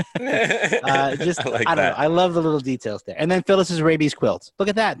 I don't know. I love the little details there. And then Phyllis's rabies quilt. Look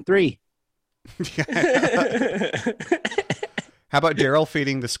at that. 3. How about Daryl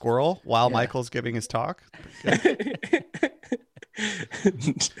feeding the squirrel while Michael's giving his talk?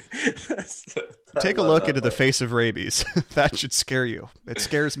 Take a look into the face of rabies. That should scare you. It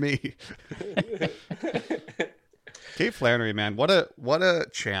scares me. Kate Flannery, man, what a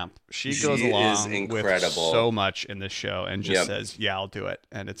champ. She goes along with so much in this show and just says, "Yeah, I'll do it,"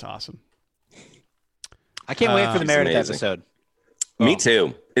 and it's awesome. I can't wait for the Meredith episode. Me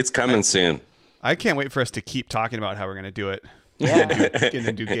too. It's coming soon. I can't wait for us to keep talking about how we're going to do it. Yeah, and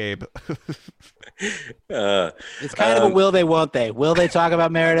then do Gabe. It's kind of a will they, won't they? Will they talk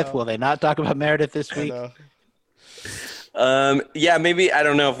about Meredith? Will they not talk about Meredith this week? Yeah, maybe. I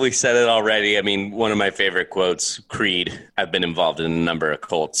don't know if we said it already. I mean, one of my favorite quotes, Creed. I've been involved in a number of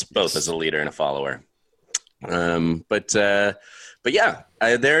cults, both as a leader and a follower. But yeah,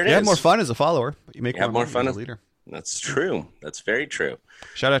 there it is. You have more fun as a follower, but you make more fun as a leader. That's true. That's very true.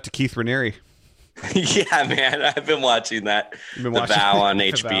 Shout out to Keith Raniere. Yeah, man, I've been watching that. The Vow on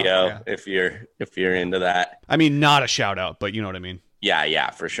HBO. Vow, yeah. If you're into that. I mean, not a shout out, but you know what I mean.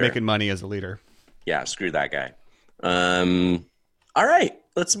 Yeah, for sure. Making money as a leader. Yeah, screw that guy. All right,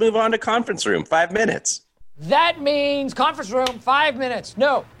 let's move on to conference room. 5 minutes. That means conference room, 5 minutes.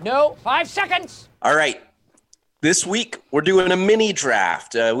 No, 5 seconds. All right. This week, we're doing a mini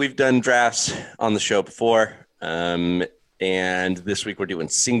draft. We've done drafts on the show before. And this week, we're doing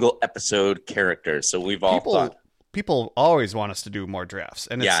single episode characters. So we've all thought. People always want us to do more drafts.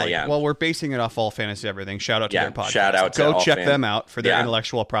 And it's well, we're basing it off All Fantasy Everything. Shout out to their podcast. Shout out to Go All check them out for their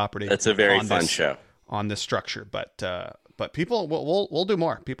intellectual property. That's a very fun show. On this structure. But people, we'll do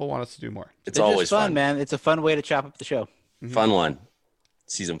more. People want us to do more. It's always fun, man. It's a fun way to chop up the show. Fun one.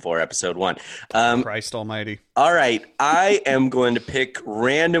 Season 4, episode 1. Christ almighty. All right. I am going to pick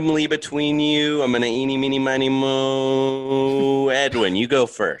randomly between you. I'm going to eeny, meeny, miny, mo. Edwin, you go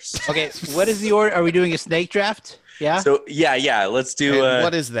first. Okay. What is the order? Are we doing a snake draft? Yeah. So, yeah. Let's do.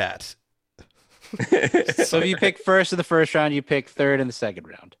 What is that? So if you pick first in the first round, you pick third in the second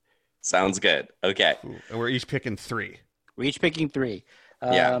round. Sounds good. Okay. And we're each picking 3. We're each picking 3.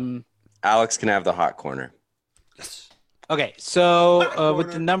 Alex can have the hot corner. Okay, so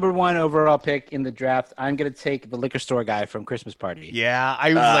with the number 1 overall pick in the draft, I'm going to take the liquor store guy from Christmas Party. Yeah, I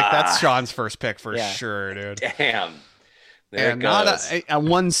was like, that's Sean's first pick for sure, dude. Damn. There and not a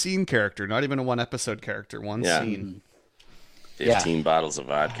one scene character, not even a 1 episode character, one scene. 15 bottles of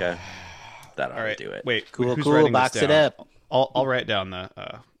vodka. That ought to do it. Wait, cool, who's box it up. I'll write down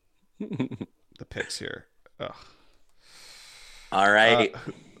the picks here. Ugh. All right.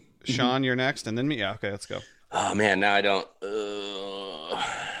 Sean, you're next, and then me. Yeah, okay, let's go. Oh man, now I don't.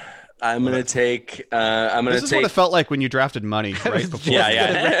 I'm gonna take. This is what it felt like when you drafted Money, right? Before.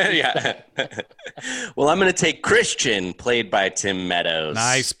 Yeah. Well, I'm gonna take Christian, played by Tim Meadows.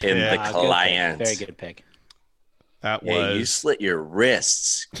 Nice pick. In the client. Very good pick. That was. Yeah, you slit your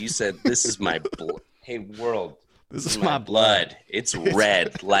wrists. You said, "This is my blood." Hey, world. This is my blood. It's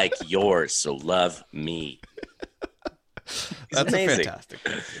red like yours, so love me. That's amazing. Fantastic.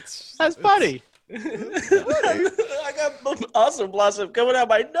 That's funny. I got awesome blossom coming out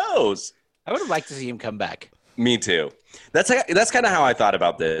my nose. I would have liked to see him come back. Me too. That's kind of how I thought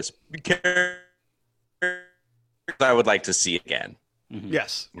about this. I would like to see again. Mm-hmm.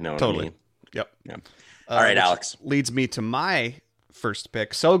 Yes, you know what totally. I mean? Yep. Yeah. All right, Alex. Leads me to my first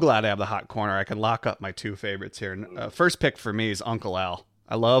pick. So glad I have the hot corner. I can lock up my 2 favorites here. First pick for me is Uncle Al.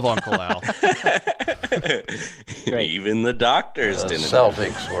 I love Uncle Al. Even the doctors didn't.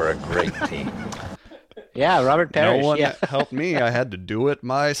 Celtics were a great team. Yeah, Robert Parrish. No one helped me. I had to do it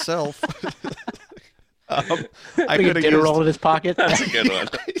myself. I could have dinner roll in his pocket. That's a good one.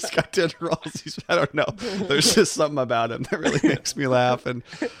 He's got dinner rolls. I don't know. There's just something about him that really makes me laugh, and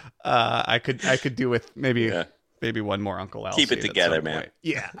I could do with maybe one more Uncle Al. Keep it together, man. Point.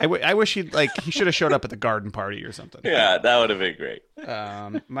 Yeah, I wish he should have showed up at the garden party or something. Yeah, that would have been great.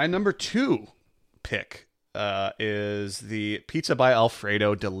 My number 2 pick is the Pizza by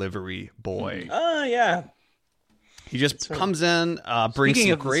Alfredo delivery boy. Oh yeah, he just comes in, brings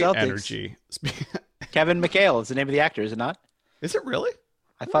some great energy. Kevin McHale is the name of the actor, is it not? Is it really?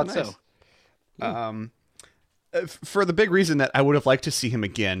 I thought so. For the big reason that I would have liked to see him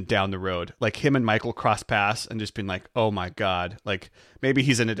again down the road, like him and Michael cross paths and just been like, oh my God, like maybe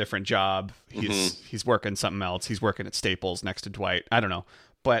he's in a different job. He's working something else. He's working at Staples next to Dwight. I don't know,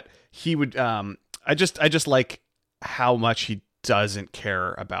 but he would, I just like how much he doesn't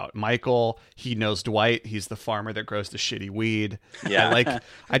care about Michael. He knows Dwight. He's the farmer that grows the shitty weed. Yeah.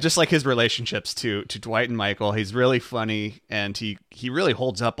 I just like his relationships to Dwight and Michael. He's really funny, and he really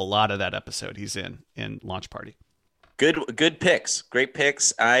holds up a lot of that episode he's in Launch Party. Good picks. Great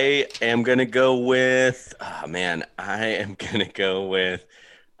picks. I am going to go with, I'm going to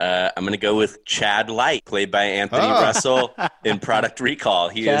go with Chad Light, played by Anthony Russell in Product Recall.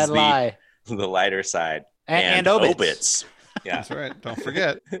 He Chad is the lighter side. And Obits. Yeah. That's right. Don't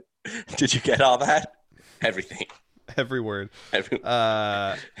forget. Did you get all that? Everything. Every word. There's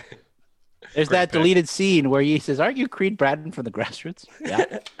that deleted scene where he says, "Aren't you Creed Bratton from the Grassroots?"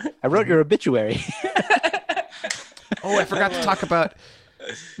 Yeah. I wrote your obituary. Oh, I forgot to talk about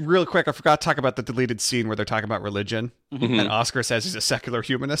real quick. I forgot to talk about the deleted scene where they're talking about religion, and Oscar says he's a secular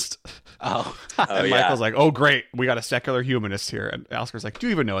humanist. Oh, and Michael's like, "Oh, great, we got a secular humanist here." And Oscar's like, "Do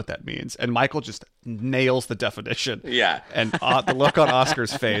you even know what that means?" And Michael just nails the definition. Yeah, and the look on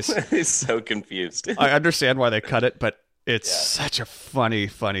Oscar's face, he's so confused. I understand why they cut it, but it's such a funny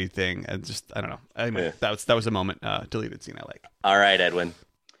thing, and just I don't know. Anyway, that was a moment. Deleted scene I like. All right, Edwin.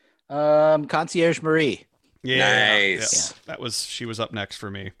 Concierge Marie. Yeah, nice. Yeah. She was up next for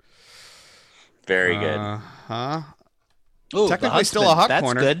me. Very good. Ooh, technically still a hot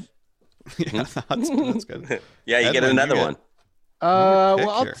corner. That's good. Yeah, that's good. Yeah, you get another one. Well,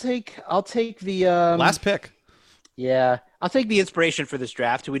 I'll take the last pick. Yeah, I'll take the inspiration for this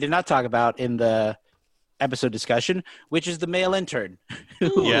draft, who we did not talk about in the episode discussion, which is the male intern.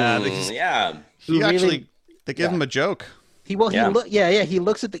 Yeah. He actually, they give him a joke. He looks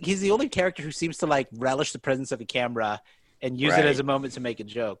at he's the only character who seems to like relish the presence of a camera and use it as a moment to make a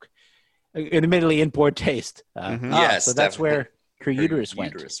joke. Admittedly, in poor taste. Yes, so that's where her uterus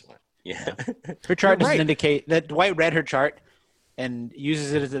went. Yeah. Her chart doesn't indicate that Dwight read her chart and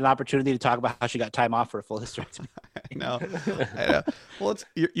uses it as an opportunity to talk about how she got time off for a full hysterectomy. I know. Well,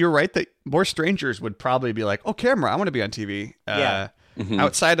 you're right that more strangers would probably be like, "Oh, camera, I want to be on TV."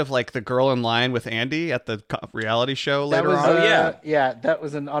 Outside of like the girl in line with Andy at the reality show later on. That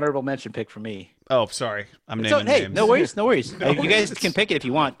was an honorable mention pick for me. Oh, sorry, I'm naming names. No worries. You guys can pick it if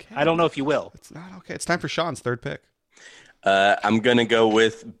you want. I don't know if you will. It's not okay. It's time for Sean's third pick. I'm going to go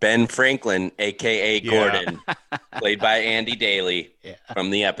with Ben Franklin, a.k.a. Gordon, played by Andy Daly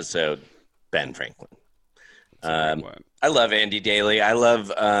from the episode Ben Franklin. I love Andy Daly. I love...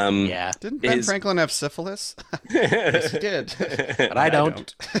 Didn't Ben Franklin have syphilis? Yes, he did. But I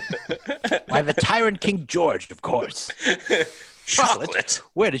don't. Why, the tyrant King George, of course. Chocolate.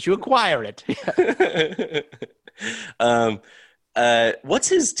 Where did you acquire it? What's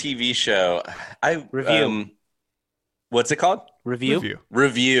his TV show? Review. What's it called? Review.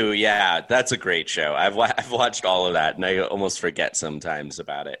 Yeah, that's a great show. I've watched all of that, and I almost forget sometimes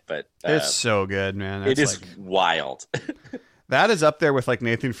about it. But it's so good, man. It is wild. That is up there with like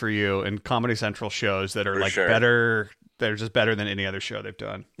Nathan For You and Comedy Central shows that are better. They're just better than any other show they've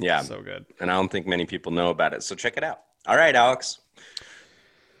done. Yeah, so good. And I don't think many people know about it, so check it out. All right, Alex.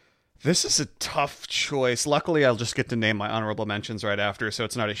 This is a tough choice. Luckily, I'll just get to name my honorable mentions right after, so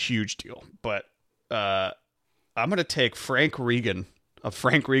it's not a huge deal. But I'm going to take Frank Regan of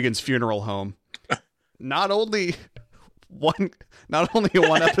Frank Regan's Funeral Home. Not only a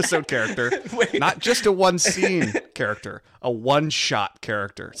one episode character, not just a one scene character, a one shot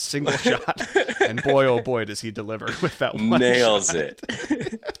character, single shot. And boy, oh boy, does he deliver with that one Nails shot.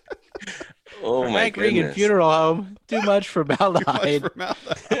 It. Oh my Frank goodness. Regan Funeral Home. Too much formaldehyde.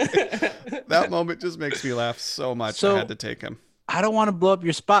 That moment just makes me laugh so much. I had to take him. I don't want to blow up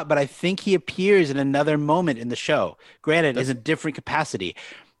your spot, but I think he appears in another moment in the show. Granted, it's a different capacity.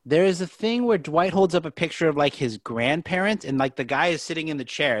 There is a thing where Dwight holds up a picture of like his grandparents, and like the guy is sitting in the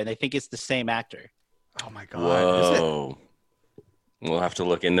chair, and they think it's the same actor. Oh my god! Whoa. We'll have to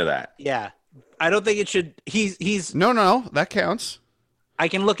look into that. Yeah, I don't think it should. He's no. That counts. I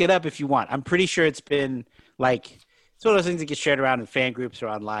can look it up if you want. I'm pretty sure it's been like. It's one of those things that get shared around in fan groups or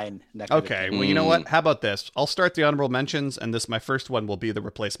online. Okay, well, you know what? How about this? I'll start the honorable mentions, and my first one will be the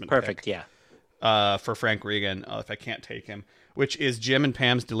replacement. Perfect, pick, for Frank Regan, if I can't take him, which is Jim and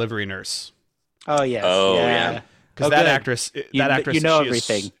Pam's delivery nurse. Oh, yes. Oh, yeah. Because that actress, you know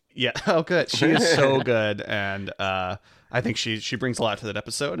everything. Oh, good. She is so good, and I think she brings a lot to that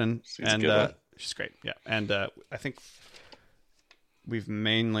episode, and she's great. Yeah, and I think we've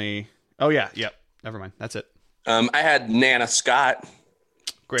mainly. Oh yeah. Never mind. That's it. I had Nana Scott.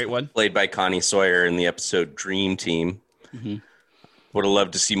 Great one. Played by Connie Sawyer in the episode Dream Team. Mm-hmm. Would have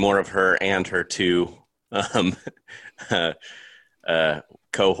loved to see more of her and her two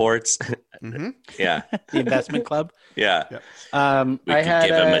cohorts. Mm-hmm. Yeah. The investment club. Yeah. Yep. We could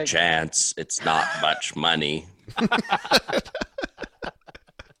give him a chance. It's not much money.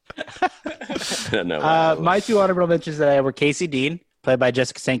 No, my two honorable mentions that I had were Casey Dean, played by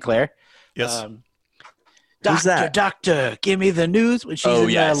Jessica St. Clair. Yes. Who's that? Doctor, give me the news. When she's in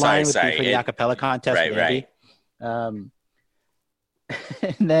the line with me for the acapella contest. Right. And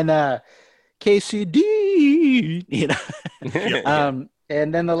then Casey Dean,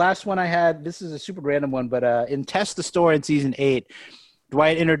 and then the last one I had, this is a super random one, but in Test the Store in season 8,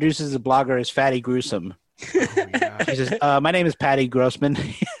 Dwight introduces the blogger as Fatty Gruesome. Oh, yeah. She says, my name is Patty Grossman.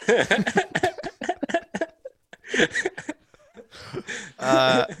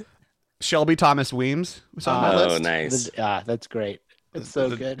 Shelby Thomas Weems was on my list. Oh, nice. That's great. It's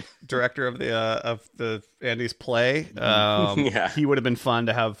so good. Director of the Andy's play. He would have been fun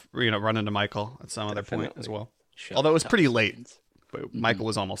to have run into Michael at some other point as well. Although it was pretty late, but Michael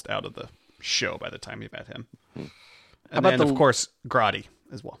was almost out of the show by the time you met him. And then, of course, Grotti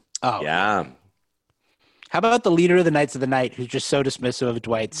as well. Oh yeah. How about the leader of the Knights of the Night, who's just so dismissive of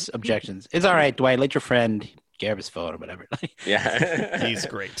Dwight's objections? It's all right, Dwight. Let your friend grab his phone or whatever. Yeah, he's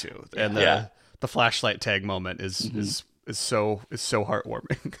great too. And the flashlight tag moment is so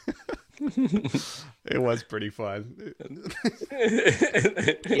heartwarming. It was pretty fun.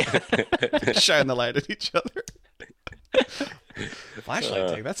 Shine the light at each other. Flashlight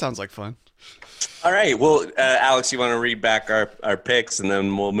tag. That sounds like fun. All right. Well, Alex, you want to read back our picks, and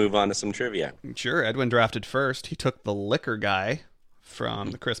then we'll move on to some trivia. Sure. Edwin drafted first. He took the liquor guy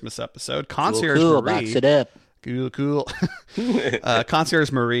from the Christmas episode. Concierge cool, Marie. box it up. Cool.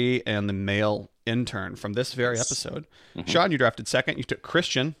 Concierge Marie and the male intern from this very episode. Sean, you drafted second. You took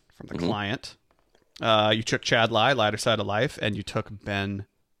Christian from the client. You took Chad Lai, Lighter Side of Life, and you took Ben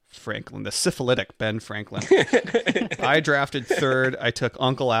Franklin, the syphilitic Ben Franklin. I drafted third. I took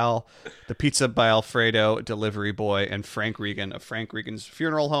Uncle Al, the Pizza by Alfredo delivery boy, and Frank Regan of Frank Regan's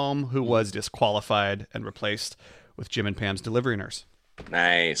funeral home, who was disqualified and replaced with Jim and Pam's delivery nurse.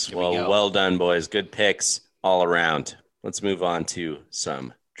 Nice. Well done, boys. Good picks all around. Let's move on to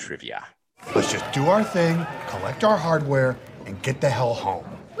some trivia. Let's just do our thing, collect our hardware, and get the hell home.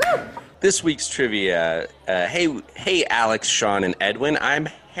 This week's trivia. Hey, Alex, Sean, and Edwin. I'm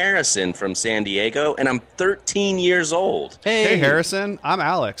Harrison from San Diego, and I'm 13 years old. Hey, Harrison. I'm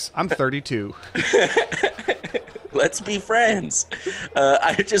Alex. I'm 32. Let's be friends.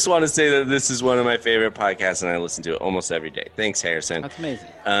 I just want to say that this is one of my favorite podcasts, and I listen to it almost every day. Thanks, Harrison. That's amazing.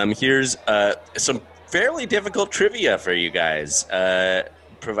 Here's some fairly difficult trivia for you guys,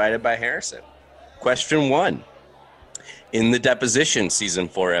 provided by Harrison. Question 1. In The Deposition, Season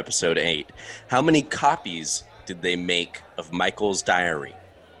 4, Episode 8, how many copies did they make of Michael's diary?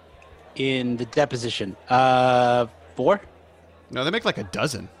 In The Deposition, 4? No, they make like a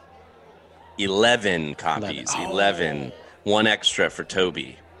dozen. 11 copies. 11. One extra for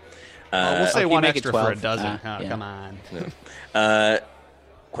Toby. We'll say one make it extra for a 12. dozen. Yeah. Come on.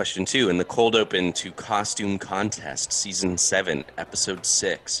 Question 2. In the cold open to Costume Contest, Season 7, Episode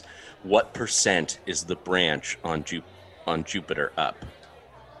 6, what % is the branch on Jupiter up?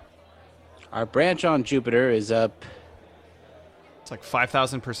 Our branch on Jupiter is up. It's like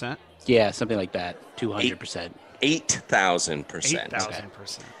 5,000%. Yeah, something like that. 200%. 8,000%.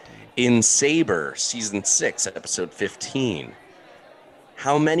 8,000%. In Saber, Season 6, Episode 15,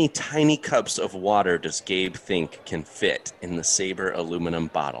 how many tiny cups of water does Gabe think can fit in the Saber aluminum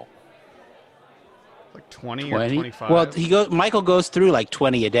bottle? Like 20 or 25? Well, Michael goes through like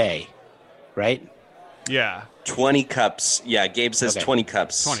 20 a day, right? Yeah. 20 cups. Yeah, Gabe says Okay. 20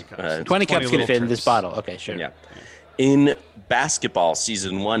 cups. 20 cups. 20 cups can little fit in this trips. bottle. Okay, sure. Yeah. In Basketball,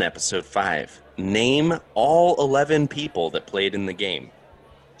 Season 1, Episode 5, name all 11 people that played in the game.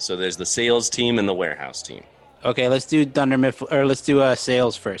 So there's the sales team and the warehouse team. Okay, let's do let's do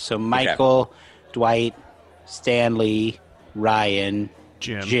sales first. So Michael, Dwight, Stanley, Ryan,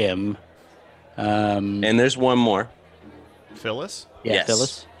 Jim. And there's one more. Phyllis? Yeah, Yes.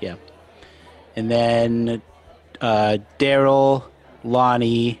 Phyllis. Yeah. And then Daryl,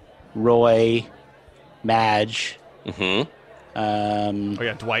 Lonnie, Roy, Madge. Mm-hmm. Oh,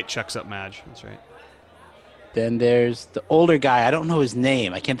 yeah, Dwight checks up Madge. That's right. Then there's the older guy. I don't know his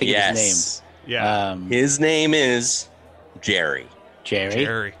name. I can't think of his name. Yeah. His name is Jerry.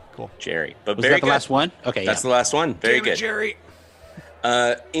 Jerry. Cool. Jerry. But Was very that the good. last one? Okay, That's the last one. Very good. Jerry.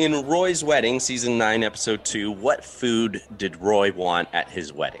 In Roy's wedding, Season 9, Episode 2, what food did Roy want at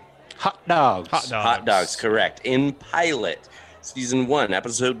his wedding? Hot dogs. Hot dogs, correct. In Pilot, Season 1,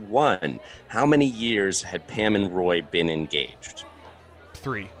 Episode 1, how many years had Pam and Roy been engaged?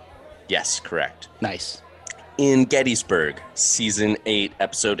 3. Yes, correct. Nice. In Gettysburg, Season 8,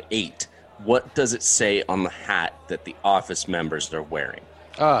 Episode 8, what does it say on the hat that the office members are wearing?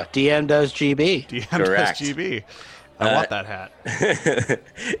 Oh, DM does GB. DM Correct. does GB. I want that hat.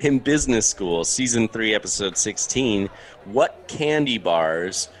 In Business School, Season 3, Episode 16, what candy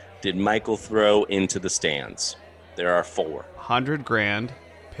bars did Michael throw into the stands? There are 4. 100 grand,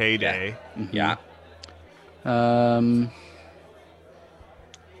 payday. Yeah. Those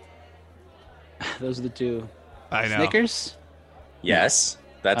are the two. I know. Snickers? Yes.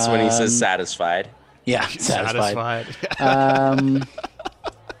 That's when he says satisfied. Yeah, satisfied. Satisfied.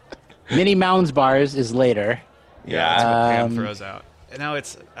 Mini Mounds bars is later. Yeah. That's what Pam throws out. Now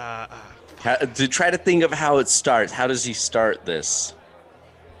it's To try to think of how it starts. How does he start this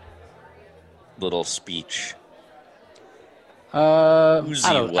little speech? Who's I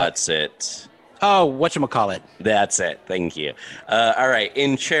he? don't- What's it? Oh, whatchamacallit. That's it. Thank you. All right.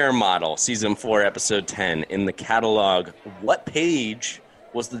 In Chair Model, Season 4, Episode 10, in the catalog, what page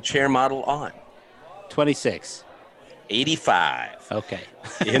was the chair model on? 26. 85. Okay.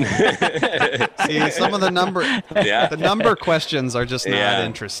 see some of the number questions are just not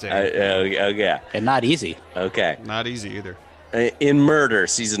interesting. Okay. And not easy. Okay. Not easy either. In Murder,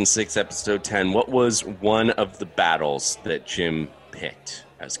 Season 6, Episode 10, what was one of the battles that Jim picked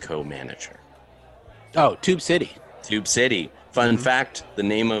as co-manager? Oh, Tube City. Tube City. Fun fact, the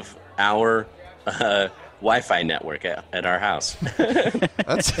name of our Wi-Fi network at our house.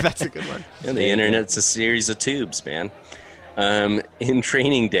 That's a good one. Yeah, the internet's a series of tubes, man. In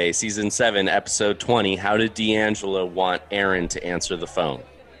Training Day, season 7, episode 20, how did D'Angelo want Aaron to answer the phone?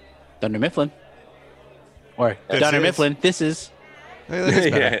 Dunder Mifflin. Or Dunder Mifflin. This is.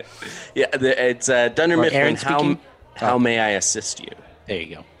 Yeah, it's Dunder Or Mifflin. Aaron speaking? How may I assist you? There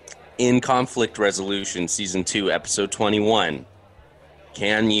you go. In Conflict Resolution, season 2, episode 21,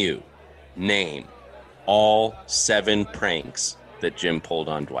 can you name all 7 pranks that Jim pulled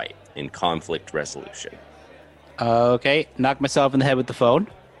on Dwight in Conflict Resolution? Okay, knock myself in the head with the phone.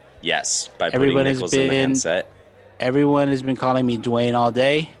 Yes, by Everyone putting has nickels in the been- handset. Everyone has been calling me Dwayne all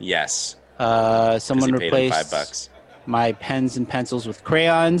day. Yes, Someone he paid him replaced $5. my pens and pencils with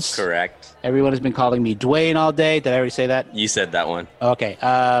crayons. Correct. Everyone has been calling me Dwayne all day. Did I already say that? You said that one. Okay.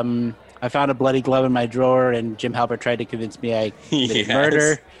 I found a bloody glove in my drawer, and Jim Halpert tried to convince me I committed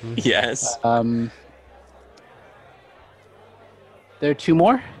murder. Yes. There are 2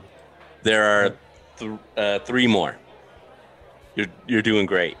 more? There are 3 more. You're doing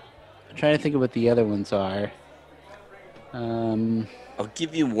great. I'm trying to think of what the other ones are. I'll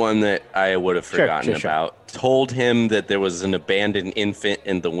give you one that I would have forgotten sure. about. Told him that there was an abandoned infant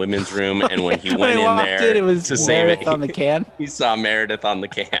in the women's room, and when he went I in walked there in, it was to save Meredith it, on the can. he saw Meredith on the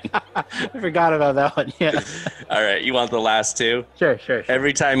can. I forgot about that one. Yeah. All right, you want the last 2? Sure.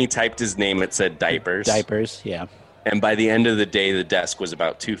 Every time he typed his name, it said diapers. Diapers, yeah. And by the end of the day, the desk was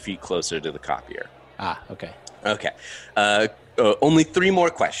about 2 feet closer to the copier. Okay. Okay. Only 3 more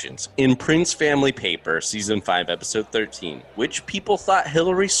questions. In Prince Family Paper, Season 5, Episode 13, which people thought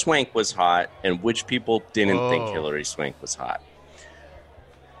Hilary Swank was hot and which people didn't think Hilary Swank was hot?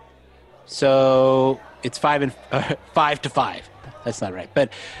 So it's 5 to 5. That's not right.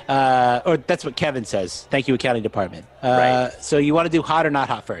 But or that's what Kevin says. Thank you, accounting department. Right. So you want to do hot or not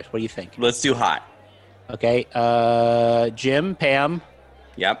hot first? What do you think? Let's do hot. Okay. Jim, Pam,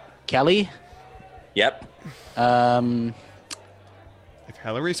 Yep. Kelly. Yep. If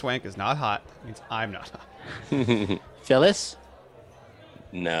Hilary Swank is not hot, it means I'm not hot. Phyllis.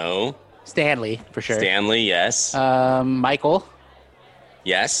 No. Stanley, for sure. Stanley, yes. Michael.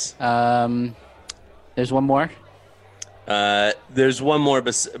 Yes. There's one more. There's one more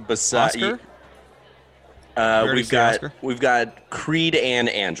besides. Oscar? already We've say got Oscar? Creed and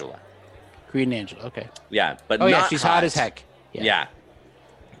Angela. Creed and Angela. Okay. Yeah, but Oh, not yeah, she's hot as heck. Yeah.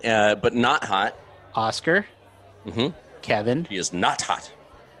 But not hot. Oscar. Mm-hmm. Kevin. She is not hot.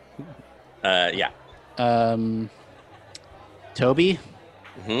 Yeah. Toby.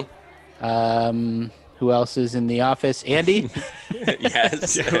 Mm-hmm. Who else is in the office? Andy.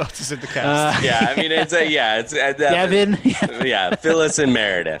 Yes. Who else is in the cast? Yeah, I mean, it's Devin. Yeah, Phyllis and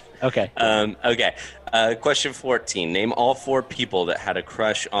Meredith. Okay. Okay. Question 14. Name all 4 people that had a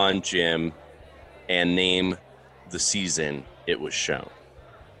crush on Jim and name the season it was shown.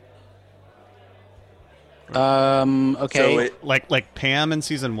 Okay. So Like Pam in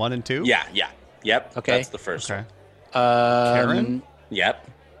season 1 and 2? yeah. Yep. Okay. That's the first one. Karen? Yep.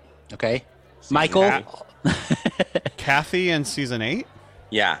 Okay. Michael. Kathy in season 8?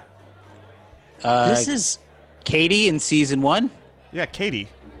 Yeah. This is Katie in season 1. Yeah, Katie.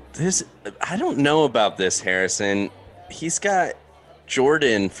 I don't know about this, Harrison. He's got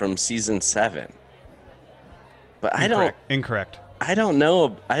Jordan from season 7. But Incorrect. I don't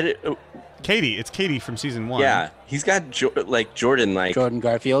know. Katie. It's Katie from season 1. Yeah, he's got Jordan, Jordan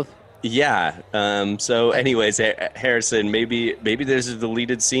Garfield. Yeah. So, anyways, Harrison, maybe there's a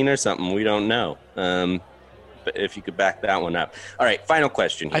deleted scene or something. We don't know. But if you could back that one up. All right, final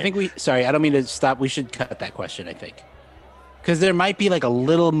question here. I think sorry, I don't mean to stop. We should cut that question, I think. Because there might be like a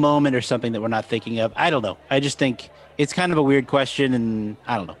little moment or something that we're not thinking of. I don't know. I just think it's kind of a weird question, and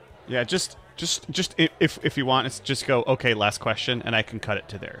I don't know. Yeah, just if you want, it's just go, okay, last question, and I can cut it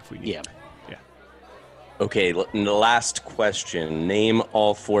to there if we need. Yeah. Okay, the last question. Name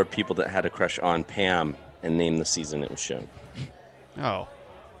all 4 people that had a crush on Pam and name the season it was shown. Oh.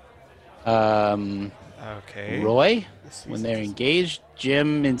 Okay. Roy, when they're engaged.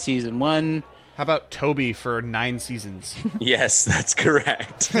 Jim in season 1. How about Toby for 9 seasons? Yes, that's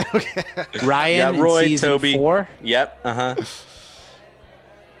correct. Ryan Roy, in season Toby. 4. Yep, uh-huh.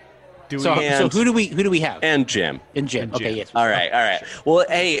 So who do we have? And Jim. And Jim. Okay, yes. All right. Well,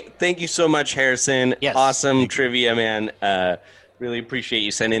 hey, thank you so much, Harrison. Yes. Awesome trivia, man. Really appreciate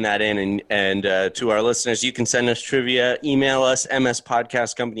you sending that in. And to our listeners, you can send us trivia. Email us,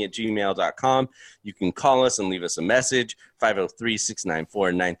 mspodcastcompany@gmail.com. You can call us and leave us a message,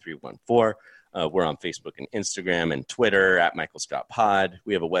 503-694-9314. We're on Facebook and Instagram and Twitter at Michael Scott Pod.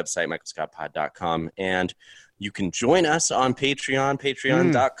 We have a website, michaelscottpod.com. And You can join us on Patreon,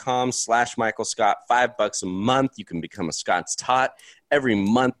 patreon.com/Michael Scott, $5 a month. You can become a Scott's Tot. Every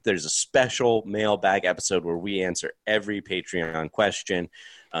month, there's a special mailbag episode where we answer every Patreon question.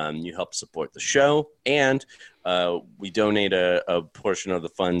 You help support the show, and we donate a portion of the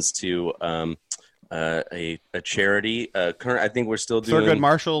funds to a charity. I think we're still doing Thurgood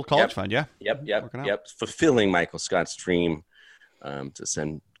Marshall College Fund. Yeah. Yep. Fulfilling Michael Scott's dream to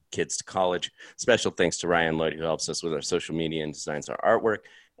send kids to college. Special thanks to Ryan Lloyd, who helps us with our social media and designs our artwork.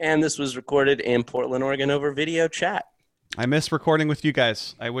 And this was recorded in Portland, Oregon over video chat. I miss recording with you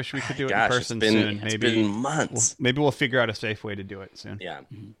guys. I wish we could do it in person soon. It's been months. Maybe we'll figure out a safe way to do it soon. Yeah,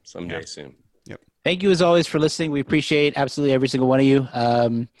 someday soon. Yep. Thank you as always for listening. We appreciate absolutely every single one of you.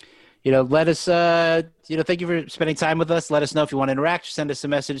 Let us, thank you for spending time with us. Let us know if you want to interact. Send us a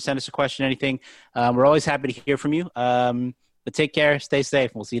message, send us a question, anything. We're always happy to hear from you. But take care, stay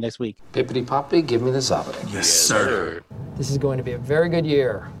safe. We'll see you next week. Pippity Poppy, give me the Zabba. Yes, sir. This is going to be a very good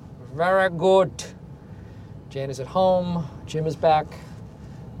year. Very good. Jan is at home. Jim is back.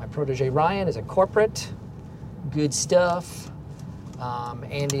 My protege Ryan is at corporate. Good stuff.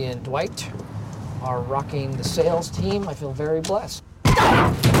 Andy and Dwight are rocking the sales team. I feel very blessed.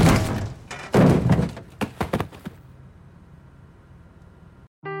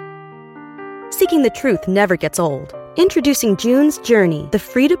 Seeking the truth never gets old. Introducing June's Journey, the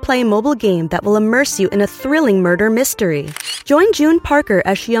free-to-play mobile game that will immerse you in a thrilling murder mystery. Join June Parker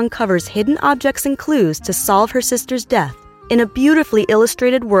as she uncovers hidden objects and clues to solve her sister's death in a beautifully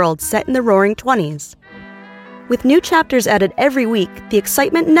illustrated world set in the Roaring '20s. With new chapters added every week, the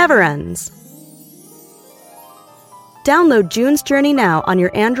excitement never ends. Download June's Journey now on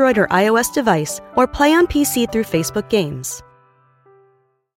your Android or iOS device, or play on PC through Facebook Games.